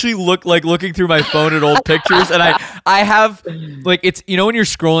was actually looking through my phone at old pictures, and I have it's when you're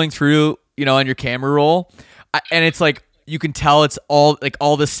scrolling through on your camera roll, and it's you can tell it's all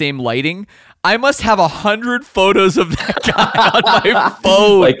the same lighting. I must have 100 photos of that guy on my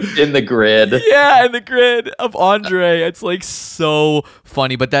phone. In the grid. Yeah, in the grid of Andre. It's so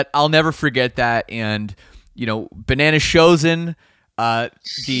funny, but that I'll never forget that. And, Banana Schosen,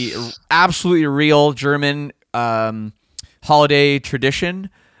 the absolutely real German holiday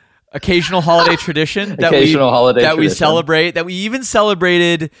tradition, occasional holiday tradition that we celebrate, that we even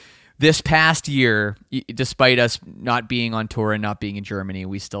celebrated this past year, despite us not being on tour and not being in Germany,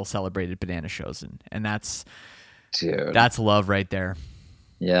 we still celebrated Banana Schosen, and that's love right there.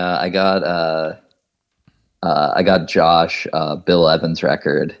 Yeah, I got Josh Bill Evans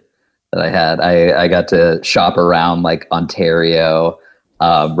record that I had. I got to shop around Ontario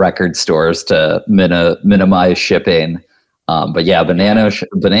record stores to minimize shipping. But yeah, Banana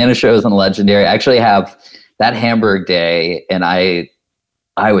Schosen legendary. I actually have that Hamburg day, and I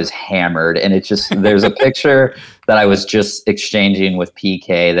was hammered, and it's just, there's a picture that I was just exchanging with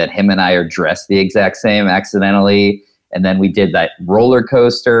PK that him and I are dressed the exact same accidentally. And then we did that roller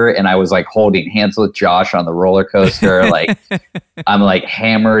coaster, and I was holding hands with Josh on the roller coaster. I'm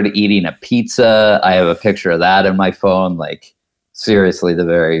hammered eating a pizza. I have a picture of that in my phone. Seriously,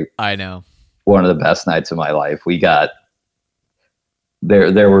 I know, one of the best nights of my life. We got,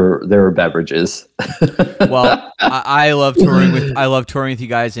 there were beverages. Well, I love touring with you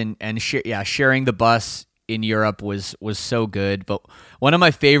guys, and sharing the bus in Europe was so good. But one of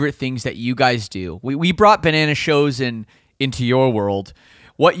my favorite things that you guys do, we brought Banana Schosen into your world.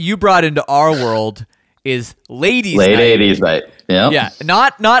 What you brought into our world is ladies' late night. 80s night. Yeah,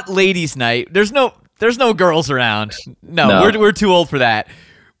 not ladies' night. There's no girls around. No. We're too old for that.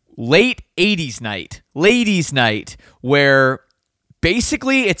 Late 80s night, ladies' night, where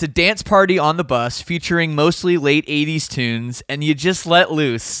basically it's a dance party on the bus featuring mostly late 80s tunes, and you just let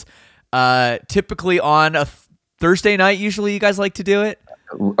loose. Typically on a Thursday night, usually you guys like to do it?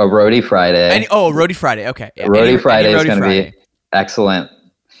 A Roadie Friday. Roadie Friday, okay. Yeah, Roadie Friday is going to be excellent.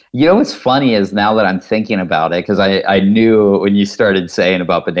 What's funny is, now that I'm thinking about it, because I knew when you started saying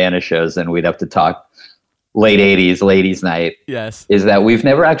about Banana Schosen, we'd have to talk late 80s, ladies' night. Yes. Is that we've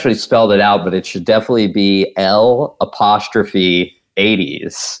never actually spelled it out, but it should definitely be L''80s.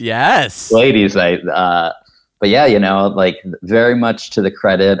 Yes. Ladies' night. But yeah, very much to the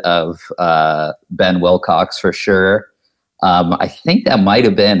credit of Ben Wilcox for sure. I think that might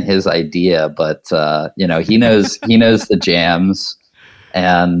have been his idea, but he knows the jams,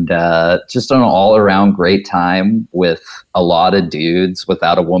 and just an all around great time with a lot of dudes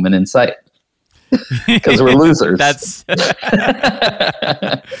without a woman in sight because we're losers. That's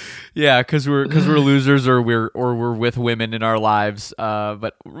yeah, because we're losers, or we're with women in our lives.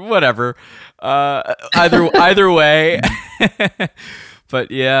 But whatever. Either way.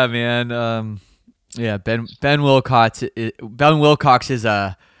 But yeah, man. Yeah, Ben Wilcox. Ben Wilcox is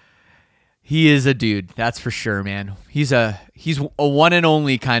a dude. That's for sure, man. He's a one and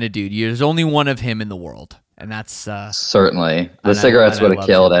only kind of dude. There's only one of him in the world, and that's certainly the cigarettes would have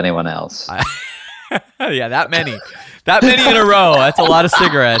killed anyone else. Yeah, that many in a row. That's a lot of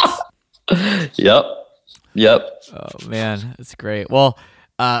cigarettes. Yep. Oh man, that's great. Well,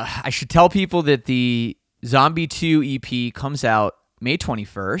 I should tell people that the Zombie 2 EP comes out May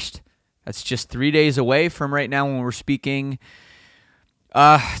 21st. That's just 3 days away from right now when we're speaking.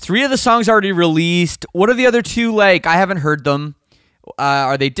 3 of the songs already released. What are the other 2 like? I haven't heard them.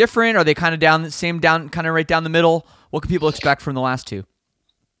 Are they different? Are they kind of kind of right down the middle? What can people expect from the last 2?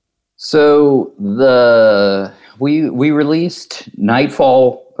 So we released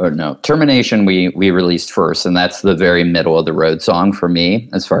Termination we released first, and that's the very middle of the road song for me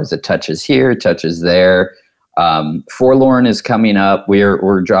as far as it touches here, it touches there. Forlorn is coming up.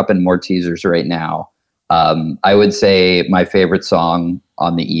 We're dropping more teasers right now. I would say my favorite song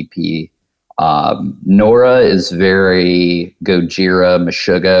on the EP, Nora, is very Gojira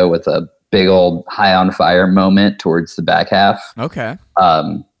Meshuggah with a big old high on fire moment towards the back half. Okay.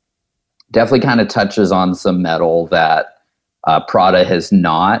 Definitely kind of touches on some metal that Prada has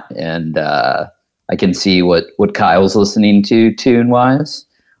not, and I can see what Kyle's listening to tune-wise.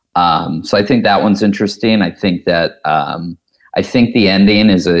 So I think that one's interesting. I think that I think the ending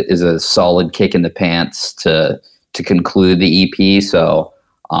is a solid kick in the pants to conclude the EP. So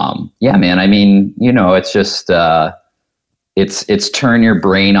yeah, man. I mean, it's just it's turn your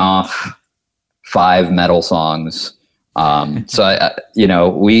brain off 5 metal songs. So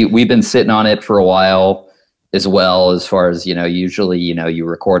we've been sitting on it for a while as well, as far as, usually, you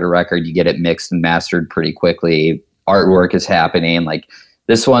record a record, you get it mixed and mastered pretty quickly. Artwork is happening. Like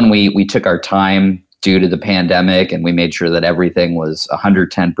this one, we took our time due to the pandemic, and we made sure that everything was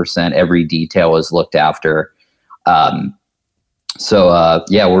 110%. Every detail was looked after. So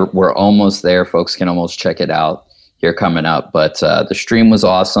yeah, we're almost there. Folks can almost check it out here coming up, but the stream was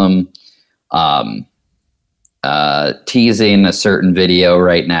awesome. Teasing a certain video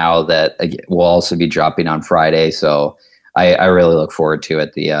right now that will also be dropping on Friday. So I really look forward to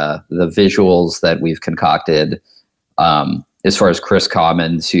it. The visuals that we've concocted, as far as Chris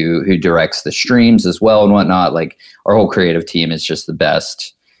Commons, who directs the streams as well and whatnot, like our whole creative team is just the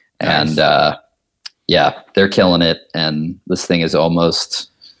best. Nice. And yeah, they're killing it. And this thing is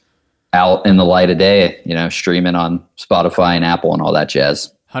almost out in the light of day, streaming on Spotify and Apple and all that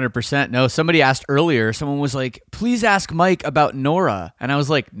jazz. 100%. No, somebody asked earlier, someone was like, please ask Mike about Nora. And I was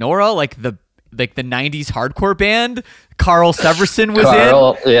like, Nora, like the 90s hardcore band Carl Severson was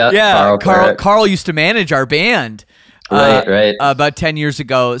in? Yeah. Carl used to manage our band. Right. About 10 years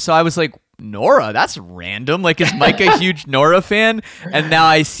ago. So I was like, Nora, that's random. Like, is Mike a huge Nora fan? And now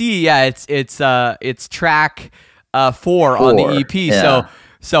I see, yeah, it's track 4 on the EP. Yeah.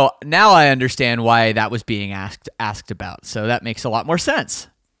 So now I understand why that was being asked about. So that makes a lot more sense.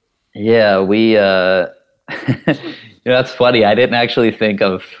 Yeah, we that's funny. I didn't actually think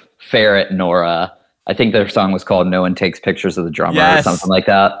of Ferret Nora. I think their song was called "No One Takes Pictures of the Drummer" or something like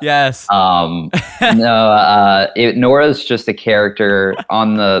that. Yes. Nora's just a character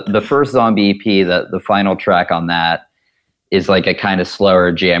on the first Zombie EP. The final track on that is like a kind of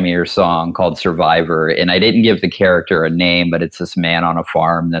slower, jammier song called "Survivor." And I didn't give the character a name, but it's this man on a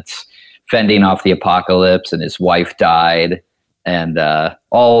farm that's fending off the apocalypse, and his wife died. And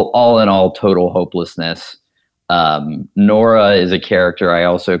all in all, total hopelessness. Nora is a character I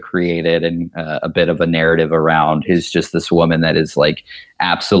also created, and a bit of a narrative around, who's just this woman that is like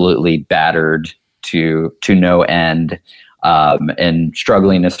absolutely battered to no end, and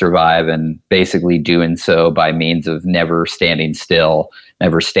struggling to survive, and basically doing so by means of never standing still,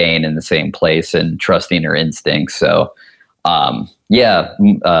 never staying in the same place, and trusting her instincts. So yeah,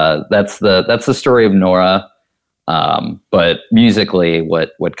 that's the story of Nora. But musically,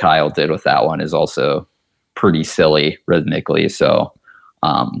 what Kyle did with that one is also pretty silly rhythmically. So,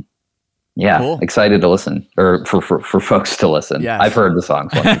 yeah, cool. Excited to listen, or for folks to listen. Yes. I've heard the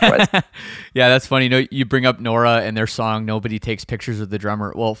songs once or twice. Yeah, that's funny. You bring up Nora and their song, "Nobody Takes Pictures of the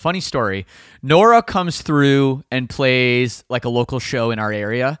Drummer." Well, funny story. Nora comes through and plays like a local show in our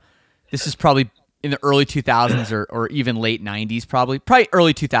area. This is probably in the early 2000s or even late 90s, probably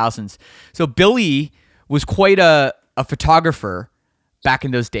early 2000s. So Billy was quite a photographer back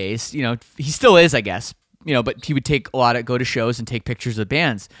in those days. You know, he still is, I guess. You know, but he would go to shows and take pictures of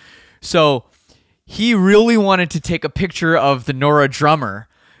bands. So he really wanted to take a picture of the Nora drummer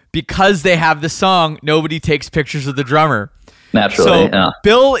because they have the song "Nobody Takes Pictures of the Drummer." Naturally, so yeah.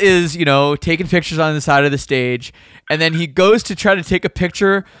 Bill is, taking pictures on the side of the stage, and then he goes to try to take a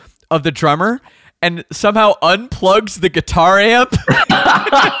picture of the drummer and somehow unplugs the guitar amp.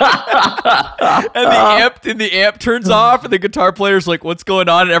 and the amp turns off, and the guitar player's like, "What's going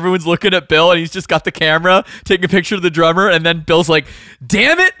on?" And everyone's looking at Bill, and he's just got the camera taking a picture of the drummer, and then Bill's like,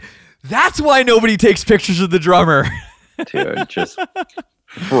 "Damn it, that's why nobody takes pictures of the drummer." Dude, just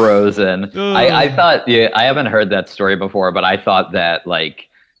frozen. I thought, I haven't heard that story before, but I thought that like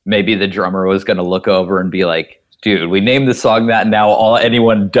maybe the drummer was going to look over and be like, "Dude, we named the song that, and now all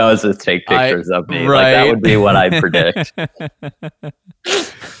anyone does is take pictures of me." Right. Like, that would be what I predict.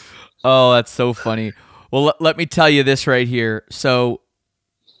 Oh, that's so funny. Well, let me tell you this right here. So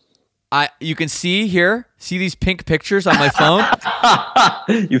you can see these pink pictures on my phone?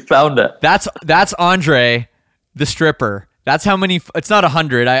 You found it. That's Andre, the stripper. That's how many. It's not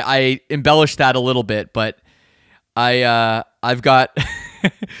 100. I embellished that a little bit, but I've got.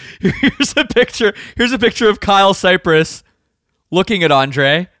 Here's a picture of Kyle Cypress looking at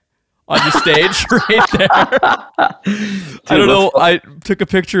Andre on the stage right there. Dude, I don't know. I took a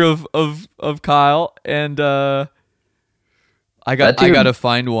picture of Kyle, and I got to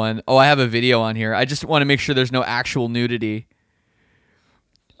find one. Oh, I have a video on here. I just want to make sure there's no actual nudity.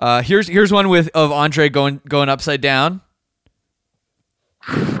 Here's one of Andre going upside down.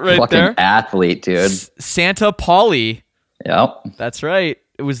 Right fucking there. Athlete, dude. Santa Pauly. Yep. That's right.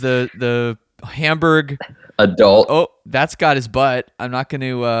 It was the Hamburg adult. Oh, that's got his butt. I'm not going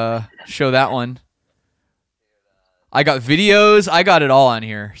to show that one. I got videos. I got it all on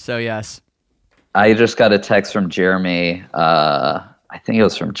here. So yes. I just got a text from Jeremy. I think it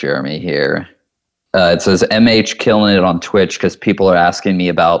was from Jeremy here. It says MH killing it on Twitch because people are asking me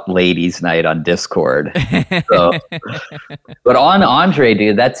about ladies' night on Discord. So, but on Andre,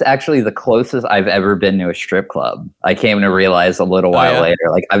 dude, that's actually the closest I've ever been to a strip club. I came to realize a little while later.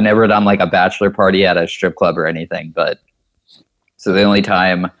 Like, I've never done like a bachelor party at a strip club or anything. But so the only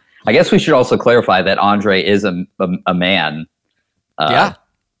time, I guess we should also clarify that Andre is a man. Yeah.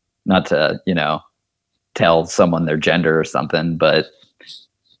 Not to, tell someone their gender or something, but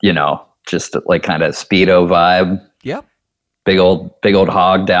just like kind of Speedo vibe. Yep. Big old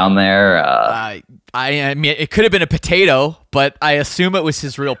hog down there. I mean, it could have been a potato, but I assume it was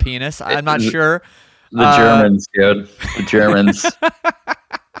his real penis. I'm not sure. The Germans, dude. The Germans.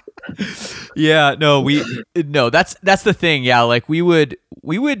 Yeah, no, that's the thing. Yeah, like we would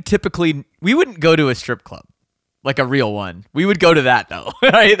typically, we wouldn't go to a strip club, like a real one. We would go to that though,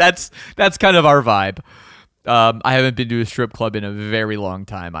 right? That's kind of our vibe. I haven't been to a strip club in a very long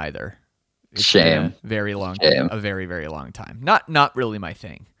time either. Shame. A very long, Shame. a very, very long time. Not really my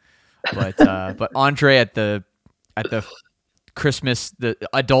thing, but Andre at the Christmas, the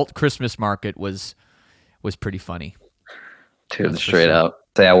adult Christmas market was pretty funny. Dude, straight up.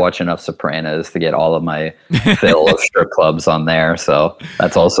 Say I watch enough Sopranos to get all of my fill of strip clubs on there. So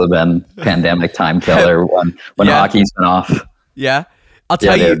that's also been pandemic time killer when hockey's been off. Yeah. I'll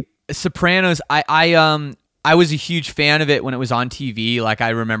tell you, Sopranos, I was a huge fan of it when it was on TV. Like, I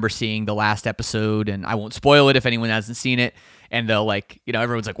remember seeing the last episode, and I won't spoil it if anyone hasn't seen it. And they'll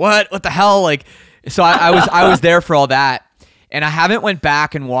everyone's like, what the hell? Like, so I was there for all that. And I haven't went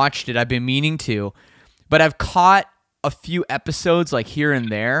back and watched it. I've been meaning to, but I've caught a few episodes like here and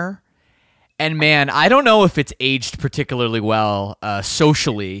there. And man, I don't know if it's aged particularly well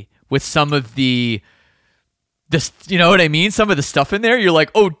socially with some of this, you know what I mean? Some of the stuff in there, you're like,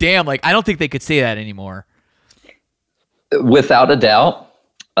 oh damn, like I don't think they could say that anymore. Without a doubt.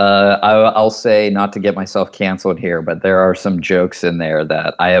 I'll say, not to get myself canceled here, but there are some jokes in there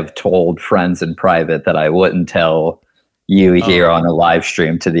that I have told friends in private that I wouldn't tell you here on a live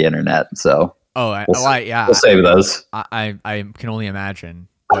stream to the internet. So we'll save those. I can only imagine.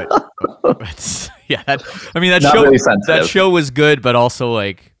 But yeah, that show was good, but also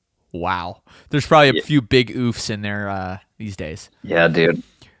like, wow. There's probably a few big oofs in there these days. Yeah, dude.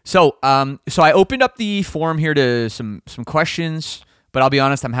 So I opened up the forum here to some questions, but I'll be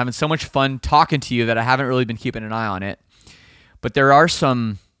honest, I'm having so much fun talking to you that I haven't really been keeping an eye on it. But there are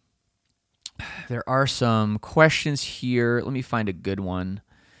some questions here. Let me find a good one.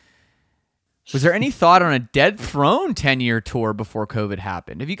 Was there any thought on a Dead Throne 10-year tour before COVID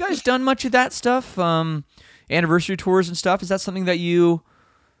happened? Have you guys done much of that stuff? Anniversary tours and stuff? Is that something that you're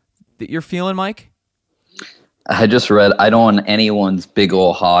feeling, Mike? I just read, I don't want anyone's big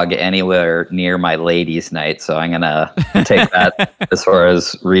ol' hog anywhere near my ladies' night, so I'm gonna take that as far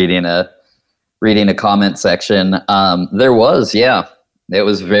as reading a comment section. There was, yeah, it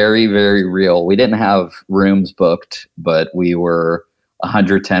was very, very real. We didn't have rooms booked, but we were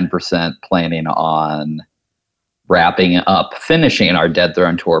 110% planning on finishing our Dead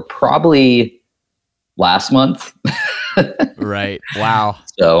Throne tour probably last month. Right. Wow.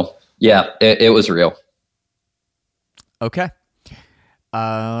 So yeah, it was real. Okay.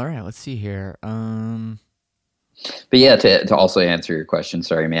 All right. Let's see here. But yeah, to also answer your question,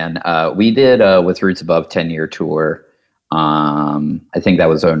 sorry, man. We did with Roots Above 10-year tour. I think that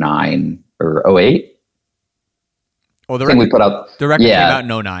was 09 or 08. Oh, I think we put out the record came out in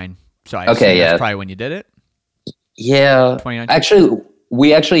 09. So I assume that's probably when you did it. Yeah. 2019? Actually,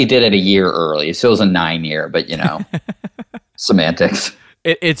 we actually did it a year early, so it was a 9-year. But semantics.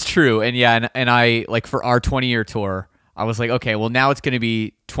 It's true, and yeah, and I like for our 20-year tour. I was like, okay, well now it's going to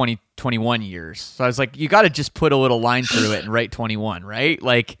be 21 years. So I was like, you got to just put a little line through it and write 21, right?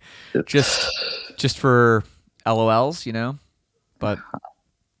 Like just for LOLs, but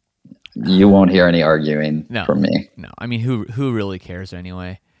you won't hear any arguing from me. No. I mean, who really cares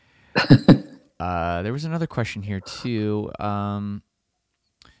anyway? There was another question here too.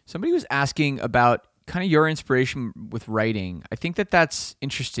 Somebody was asking about kind of your inspiration with writing. I think that's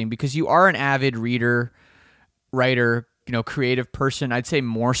interesting because you are an avid reader, writer, creative person. I'd say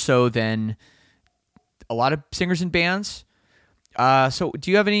more so than a lot of singers and bands. So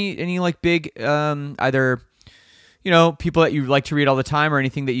do you have any like big, either, people that you like to read all the time or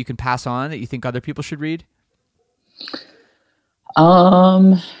anything that you can pass on that you think other people should read?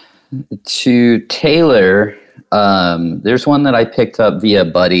 To Taylor, there's one that I picked up via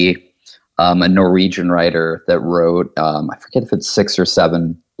Buddy, a Norwegian writer that wrote, I forget if it's 6 or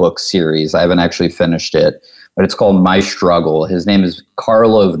 7 book series. I haven't actually finished it, but it's called My Struggle. His name is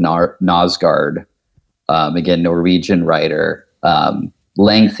Karlov Nosgard. Again, Norwegian writer.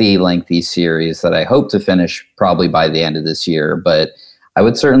 Lengthy series that I hope to finish probably by the end of this year. But I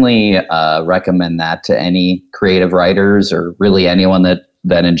would certainly recommend that to any creative writers or really anyone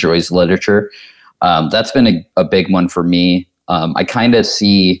that enjoys literature. That's been a big one for me. I kind of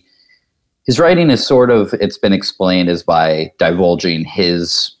see his writing is it's been explained as by divulging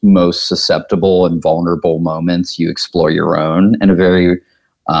his most susceptible and vulnerable moments. You explore your own in a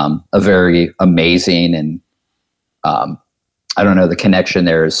very amazing and I don't know, the connection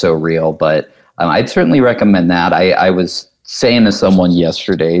there is so real, but I'd certainly recommend that. I was saying to someone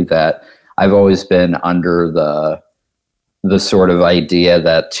yesterday that I've always been under the sort of idea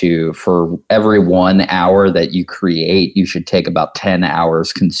that for every 1 hour that you create, you should take about 10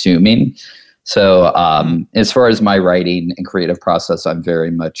 hours consuming. So as far as my writing and creative process, I'm very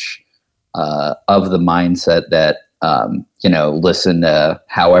much of the mindset that, listen to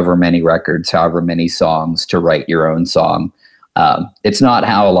however many records, however many songs to write your own song. It's not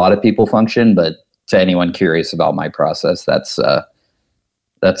how a lot of people function, but to anyone curious about my process, that's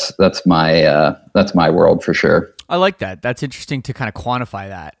my world for sure. I like that. That's interesting to kind of quantify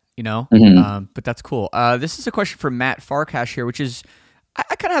that, Mm-hmm. But that's cool. This is a question from Matt Farkash here, which is,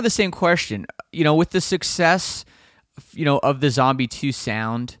 I kind of have the same question, with the success, of the Zombie 2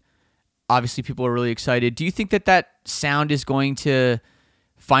 sound, obviously people are really excited. Do you think that sound is going to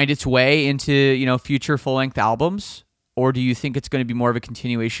find its way into, future full-length albums? Or do you think it's going to be more of a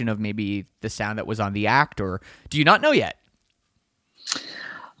continuation of maybe the sound that was on The Act? Or do you not know yet?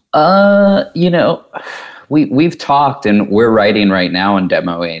 We've talked and we're writing right now and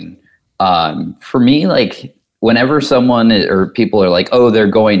demoing. For me, like whenever someone or people are like, oh, they're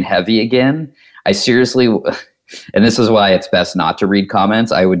going heavy again, I seriously, and this is why it's best not to read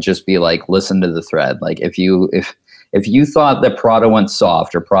comments. I would just be like, listen to the thread. Like if you thought that Prada went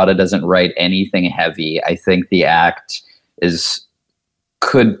soft or Prada doesn't write anything heavy, I think The Act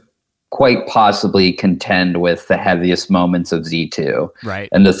could quite possibly contend with the heaviest moments of Z2. Right.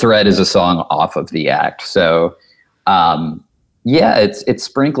 And the thread is a song off of The Act. So, it's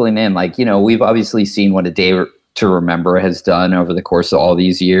sprinkling in, like, we've obviously seen what A Day to Remember has done over the course of all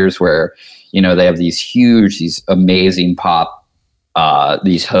these years where, they have these amazing pop,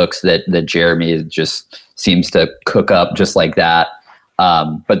 these hooks that Jeremy just seems to cook up just like that.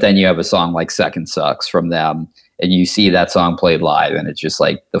 But then you have a song like Second Sucks from them, and you see that song played live, and it's just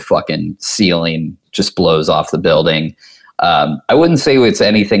like the fucking ceiling just blows off the building. I wouldn't say it's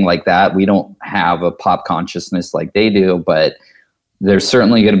anything like that. We don't have a pop consciousness like they do, but there's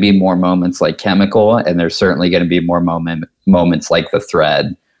certainly going to be more moments like Chemical, and there's certainly going to be more moments like The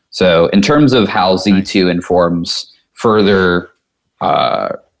Thread. So in terms of how Z2 informs further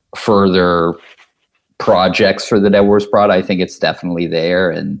projects for the Devil Wears Prada, I think it's definitely there.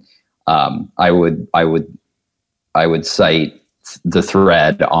 And I would cite the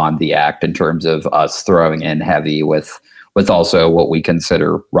thread on the act in terms of us throwing in heavy with also what we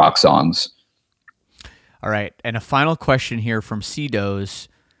consider rock songs. All right. And a final question here from CDOs.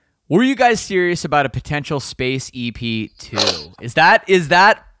 Were you guys serious about a potential Space EP 2? Is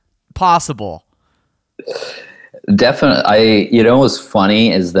that possible? Definitely. What's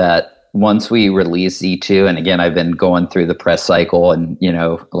funny is that once we released Z2, and again, I've been going through the press cycle and,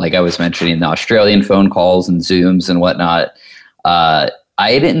 like I was mentioning, the Australian phone calls and Zooms and whatnot.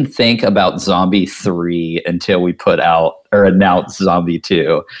 I didn't think about Zombie 3 until we put out or announced Zombie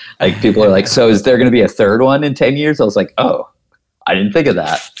 2. Like, people are like, so is there going to be a third one in 10 years? I was like, oh, I didn't think of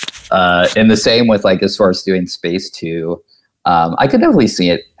that. And the same with, like, as far as doing Space 2, I could definitely see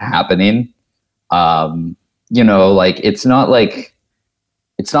it happening. Like, it's not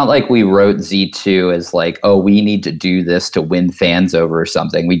like we wrote Z2 as like, oh, we need to do this to win fans over or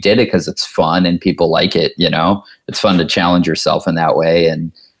something. We did it because it's fun and people like it. It's fun to challenge yourself in that way.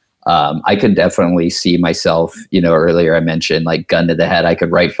 And I could definitely see myself, earlier I mentioned like gun to the head. I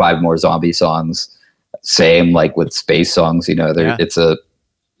could write 5 more zombie songs. Same like with space songs,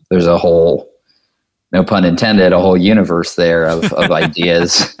 there's a whole, no pun intended, a whole universe there of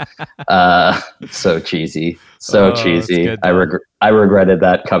ideas. So cheesy. So cheesy. Good, I regretted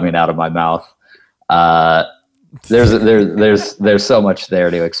that coming out of my mouth. There's so much there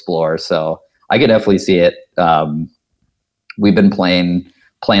to explore. So I could definitely see it. We've been playing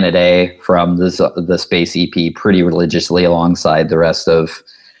Planet A from the Space EP pretty religiously alongside the rest of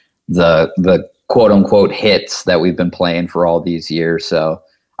the quote unquote hits that we've been playing for all these years. So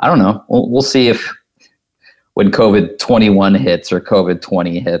I don't know. We'll see if when COVID-21 hits or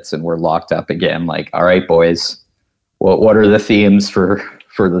COVID-20 hits and we're locked up again, like, all right, boys, what are the themes for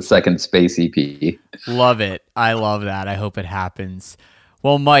the second Space EP? Love it. I love that. I hope it happens.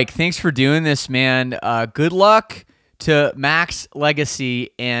 Well, Mike, thanks for doing this, man. Good luck to Mac's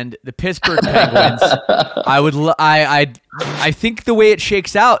legacy and the Pittsburgh Penguins. I think the way it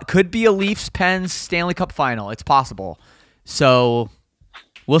shakes out could be a Leafs-Pens Stanley Cup final. It's possible. So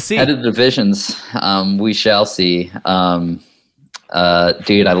we'll see. Head of divisions. We shall see. Dude,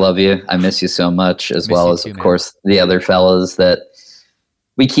 I love you. I miss you so much, as well as, of course, the other fellas that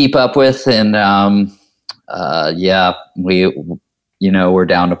we keep up with. And we're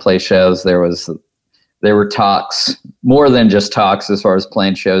down to play shows. There were talks, more than just talks as far as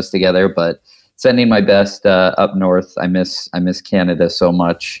playing shows together, but sending my best up north. I miss Canada so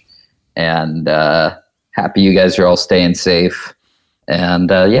much, and happy you guys are all staying safe. And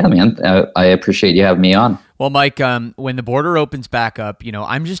man, I appreciate you having me on. Well, Mike, when the border opens back up,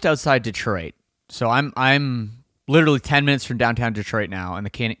 I'm just outside Detroit, so I'm literally 10 minutes from downtown Detroit now on the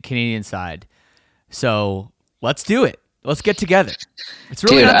Canadian side. So let's do it. Let's get together. It's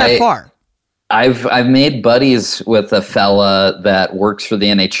really not that far. I've made buddies with a fella that works for the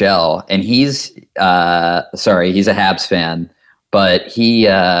NHL, and he's a Habs fan, but he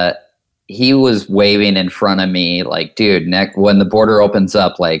was waving in front of me like, dude, when the border opens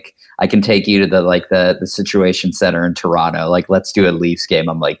up, like, I can take you to the Situation Center in Toronto. Like, let's do a Leafs game.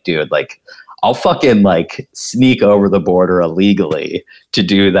 I'm like, dude, like, I'll fucking like sneak over the border illegally to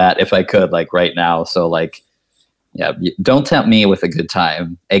do that if I could, like, right now. So, like, yeah, don't tempt me with a good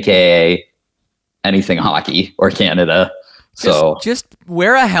time, aka anything hockey or Canada. So just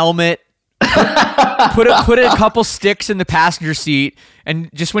wear a helmet, put a couple sticks in the passenger seat,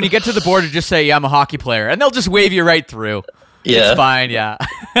 and just when you get to the border, just say, yeah, I'm a hockey player, and they'll just wave you right through. Yeah, it's fine. Yeah.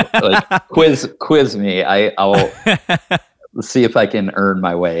 Like, quiz me. I'll see if I can earn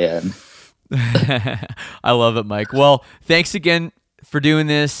my way in. I love it, Mike. Well, thanks again for doing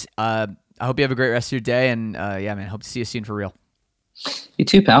this. I hope you have a great rest of your day, and man, hope to see you soon for real. You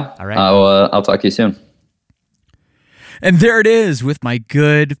too, pal. All right. I'll talk to you soon. And there it is with my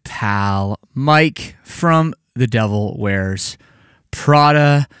good pal, Mike from The Devil Wears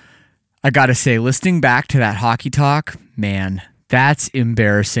Prada. I got to say, listening back to that hockey talk, man, that's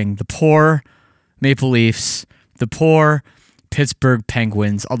embarrassing. The poor Maple Leafs, the poor Pittsburgh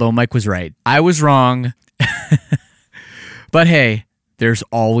Penguins, although Mike was right. I was wrong. But hey, there's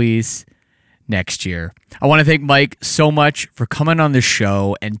always next year. I want to thank Mike so much for coming on the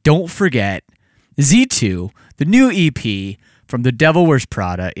show. And don't forget, Z2, the new EP from The Devil Wears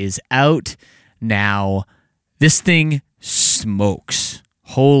Prada, is out now. This thing smokes.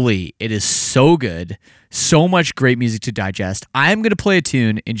 Holy, it is so good. So much great music to digest. I'm going to play a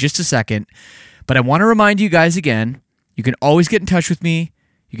tune in just a second, but I want to remind you guys again, you can always get in touch with me.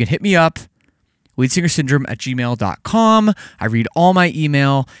 You can hit me up leadsingersyndrome@gmail.com. I read all my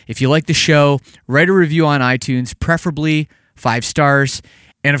email. If you like the show, write a review on iTunes, preferably 5 stars.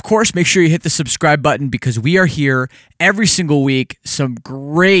 And of course, make sure you hit the subscribe button because we are here every single week. Some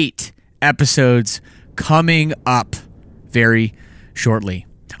great episodes coming up very shortly.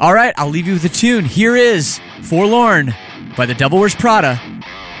 All right, I'll leave you with a tune. Here is Forlorn by The Devil Wears Prada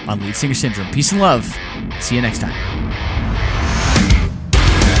on Lead Singer Syndrome. Peace and love. See you next time.